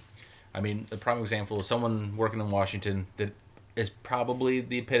about him, I mean, a prime example is someone working in Washington that is probably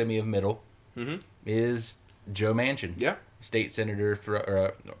the epitome of middle. Mm-hmm. Is Joe Manchin. Yeah. State senator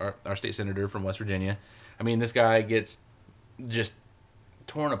for our state senator from West Virginia. I mean, this guy gets just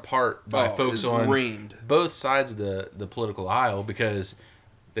torn apart by folks is on reamed. both sides of the political aisle because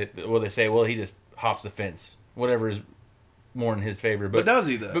they say, well, he just hops the fence, whatever is more in his favor. But does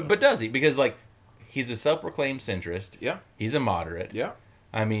he, though? But does he? Because, like, he's a self-proclaimed centrist. Yeah. He's a moderate. Yeah.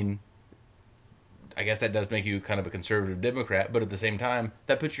 I mean, I guess that does make you kind of a conservative Democrat, but at the same time,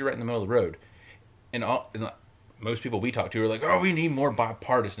 that puts you right in the middle of the road. And most people we talk to are like, oh, we need more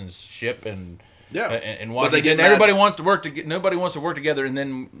bipartisanship and Yeah. and But they get mad. everybody wants to work nobody wants to work together, and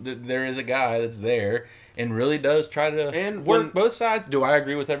then there is a guy that's there and really does try to And work when- both sides. Do I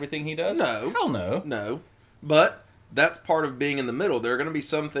agree with everything he does? No. Hell no. No. But that's part of being in the middle. There are going to be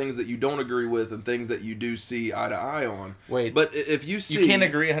some things that you don't agree with and things that you do see eye to eye on. Wait, But if you see... you can't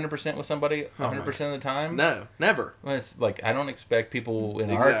agree 100% with somebody 100% of the time? No, never. Well, it's like I don't expect people in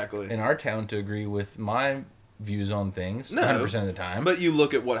Exactly. our town to agree with my views on things No. 100% of the time. But you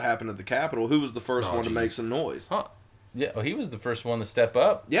look at what happened at the Capitol. Who was the first Oh, one to make jeez. some noise? Huh. Yeah, well, he was the first one to step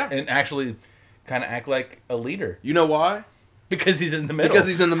up. Yeah. And actually kind of act like a leader You know why? because he's in the middle. Because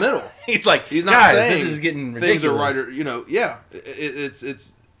he's in the middle. He's like, He's not guys, saying this is getting ridiculous. things are right. Yeah.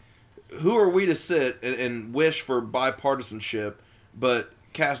 It's who are we to sit and wish for bipartisanship, but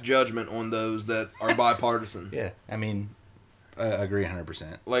cast judgment on those that are bipartisan? Yeah, I mean, I agree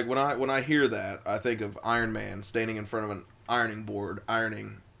 100%. Like when I hear that, I think of Iron Man standing in front of an ironing board,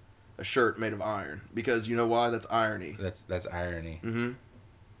 ironing a shirt made of iron. Because you know why? That's irony. That's irony. Mm-hmm.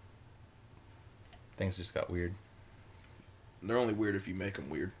 Things just got weird. They're only weird if you make them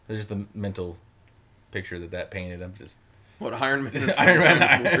weird. It's just the mental picture that painted. I'm just What, Iron Man? in front Iron of Man, an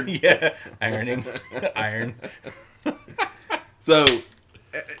ironing iron, board? yeah, ironing, iron. So,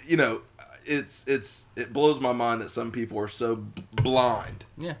 it blows my mind that some people are so blind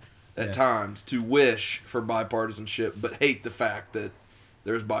Yeah, at Yeah. times to wish for bipartisanship, but hate the fact that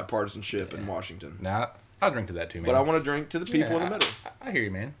there's bipartisanship in Washington. Now I'll drink to that too, man. But I want to drink to the people in the middle. I hear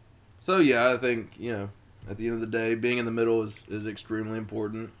you, man. So yeah, I think at the end of the day, being in the middle is extremely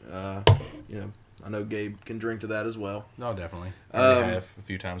important. I know Gabe can drink to that as well. No, definitely. I already Um, have a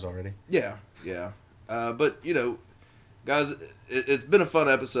few times already. Yeah. But guys, it's been a fun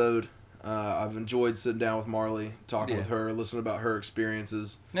episode. I've enjoyed sitting down with Marley, talking Yeah. with her, listening about her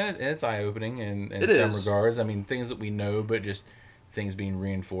experiences. And it's eye opening in It some is. regards. I mean, things that we know, but just things being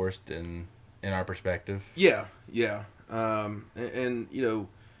reinforced in our perspective. Yeah. And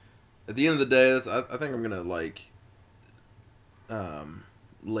at the end of the day, I think I'm gonna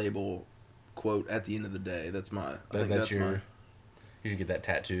label quote at the end of the day. That's my. I think that's your. my. You should get that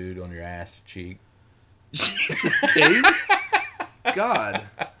tattooed on your ass cheek. Jesus, Gabe. God.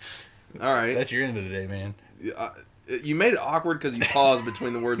 All right. That's your end of the day, man. You made it awkward because you paused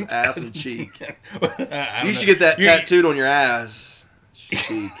between the words ass and cheek. You should know. get that tattooed on your ass.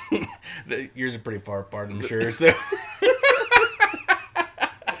 Cheek. Yours are pretty far apart, I'm sure. So.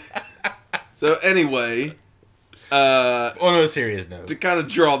 So anyway, on a serious note, to kind of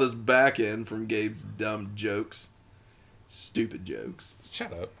draw this back in from Gabe's dumb jokes, stupid jokes.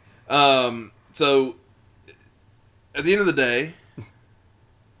 Shut up. So at the end of the day,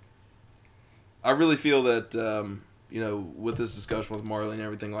 I really feel that with this discussion with Marley and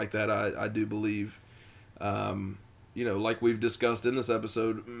everything like that, I do believe, like we've discussed in this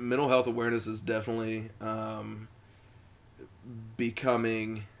episode, mental health awareness is definitely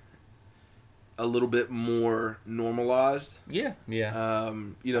becoming a little bit more normalized. Yeah.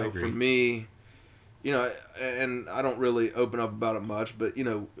 For me, and I don't really open up about it much, but,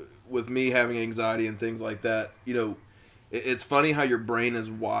 with me having anxiety and things like that, it's funny how your brain is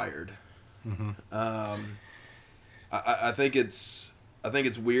wired. Mm-hmm. I think it's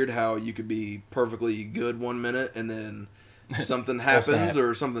weird how you could be perfectly good 1 minute and then something happens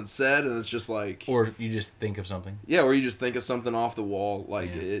or something's said and it's just like, or you just think of something. Yeah, or you just think of something off the wall,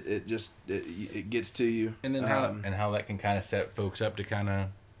 like Yeah. it gets to you. And then how that can kind of set folks up to kind of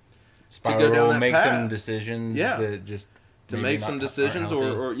go down spiral, that make path. some decisions. Yeah. That just To maybe make not- some aren't decisions,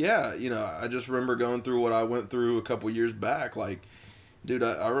 healthy. I just remember going through what I went through a couple years back. Like, dude,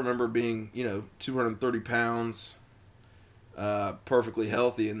 I remember being 230 pounds, perfectly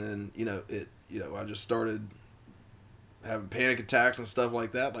healthy, and then I just started having panic attacks and stuff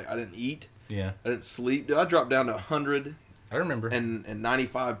like that. Like, I didn't eat, Yeah, I didn't sleep. Dude, I dropped down to 100 I remember. and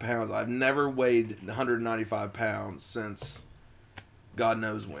 95 pounds. I've never weighed 195 pounds since God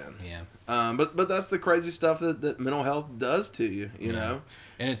knows when. Yeah. But that's the crazy stuff that mental health does to you, you know?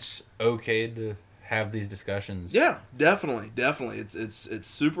 And it's okay to have these discussions. Yeah, definitely. It's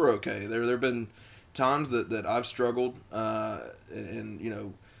super okay. There have been times that I've struggled,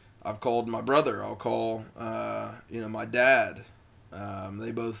 and I've called my brother. I'll call my dad.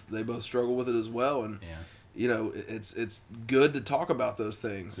 They both struggle with it as well, and it's good to talk about those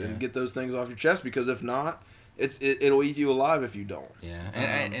things and get those things off your chest, because if not, it'll eat you alive if you don't. Yeah,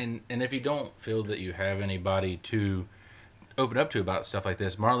 and if you don't feel that you have anybody to open up to about stuff like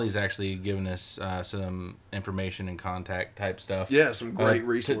this, Marley's actually given us some information and contact type stuff. Yeah, some great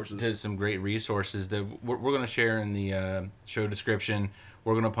resources. To some great resources that we're going to share in the show description.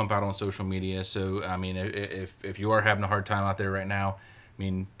 We're going to pump out on social media. So, I mean, if you are having a hard time out there right now, I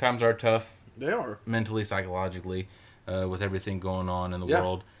mean, times are tough. They are. Mentally, psychologically, with everything going on in the Yeah.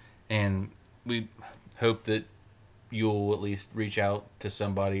 world. And we hope that you'll at least reach out to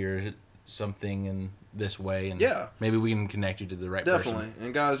somebody or something in this way, and maybe we can connect you to the right Definitely. person.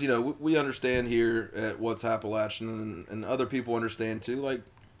 And guys, we understand here at What's Appalachian, and other people understand too. Like,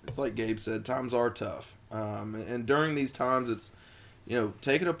 it's like Gabe said, times are tough. And during these times, it's,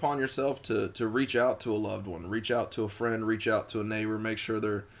 take it upon yourself to reach out to a loved one, reach out to a friend, reach out to a neighbor, make sure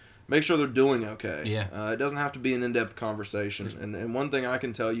they're doing okay. Yeah. It doesn't have to be an in-depth conversation. And one thing I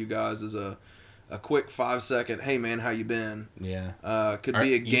can tell you guys is a quick 5-second, hey man, how you been? Yeah. Could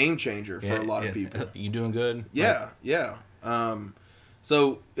be a game changer for a lot of people. You doing good? Yeah.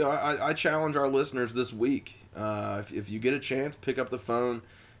 So I challenge our listeners this week. If you get a chance, pick up the phone,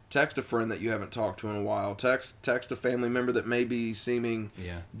 text a friend that you haven't talked to in a while. Text a family member that may be seeming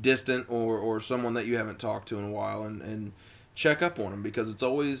distant, or someone that you haven't talked to in a while, and check up on them, because it's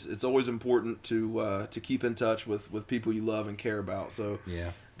always important to keep in touch with people you love and care about. So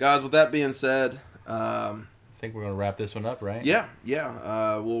guys, with that being said, I think we're gonna wrap this one up, right?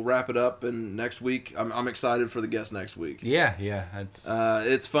 We'll wrap it up, and next week I'm excited for the guest next week.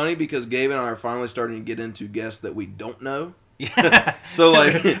 It's funny because Gabe and I are finally starting to get into guests that we don't know. So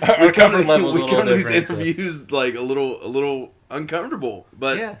like our comfort level is a we little come to these different, interviews like a little uncomfortable,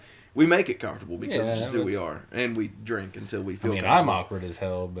 but we make it comfortable because it's just who we are, and we drink until we feel. I'm awkward as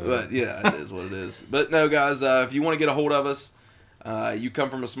hell, but yeah, it is what it is. But no, guys, if you want to get a hold of us, you come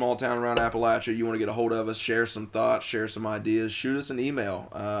from a small town around Appalachia, you want to get a hold of us, share some thoughts, share some ideas, shoot us an email,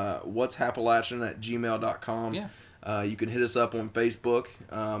 what'sappalachian@gmail.com. You can hit us up on Facebook,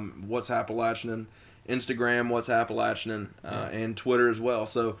 What's Appalachian, Instagram, What's Appalachian, and Twitter as well.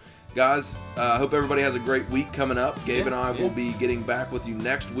 So, guys, I hope everybody has a great week coming up. Gabe and I will be getting back with you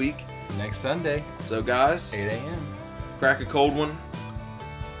next week. Next Sunday. So, guys, 8 a.m. Crack a cold one.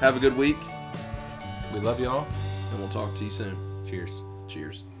 Have a good week. We love y'all. And we'll talk to you soon. Cheers.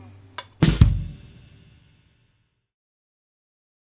 Cheers.